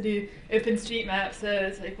I also do OpenStreetMap, so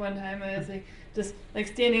it's like one time I was like just like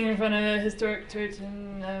standing in front of a historic church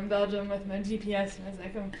in Belgium with my GPS, and I was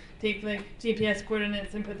like, take like GPS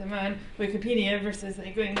coordinates and put them on Wikipedia versus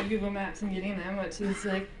like going to Google Maps and getting them, which is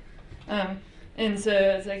like, and so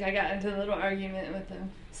it's like I got into a little argument with them.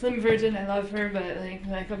 Slim Virgin, I love her, but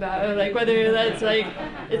like about like whether that's like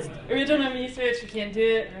it's original research, you can't do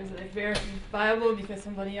it, or is it like verifiable because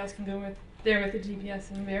somebody else can go there with the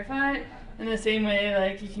GPS and verify it. In the same way,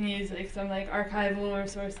 like you can use like some like archival or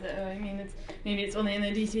source that I mean maybe it's only in the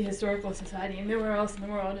DC Historical Society and nowhere else in the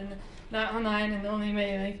world and not online, and the only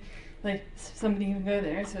way like somebody can go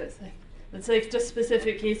there. So it's like just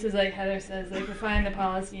specific cases like Heather says, like refine the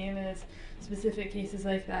policy, and it's specific cases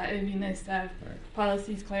like that. It would be nice to have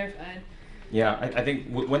policies clarified. Yeah, I think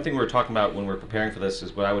one thing we were talking about when we were preparing for this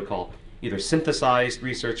is what I would call either synthesized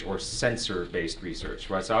research or sensor-based research,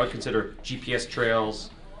 right? So I would consider GPS trails,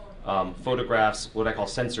 photographs, what I call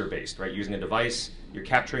sensor-based, right? Using a device, you're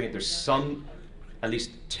capturing it. There's some, at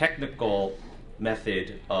least technical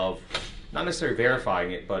method of not necessarily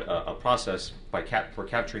verifying it, but a process for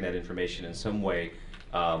capturing that information in some way,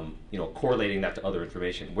 correlating that to other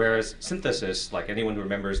information. Whereas synthesis, like anyone who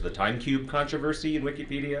remembers the time cube controversy in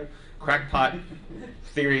Wikipedia, crackpot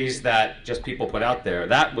theories that just people put out there,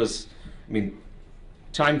 that was, I mean,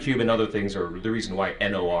 time cube and other things are the reason why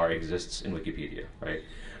NOR exists in Wikipedia, right?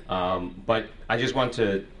 But I just want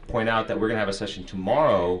to point out that we're going to have a session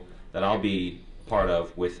tomorrow that I'll be part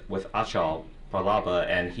of with Achal Parlaba,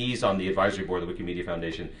 and he's on the advisory board of the Wikimedia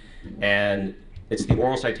Foundation. And it's the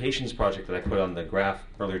oral citations project that I put on the graph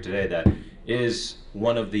earlier today that is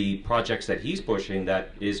one of the projects that he's pushing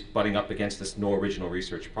that is butting up against this no original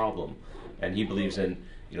research problem. And he believes in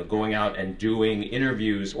going out and doing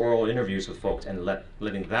interviews, oral interviews with folks, and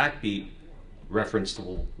letting that be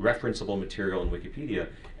referenceable material in Wikipedia.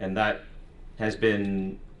 And that has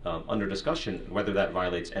been under discussion whether that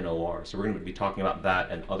violates NOR. So we're going to be talking about that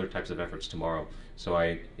and other types of efforts tomorrow. So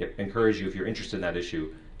I encourage you, if you're interested in that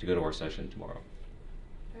issue, to go to our session tomorrow.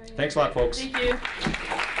 Thanks a lot, folks. Thank you.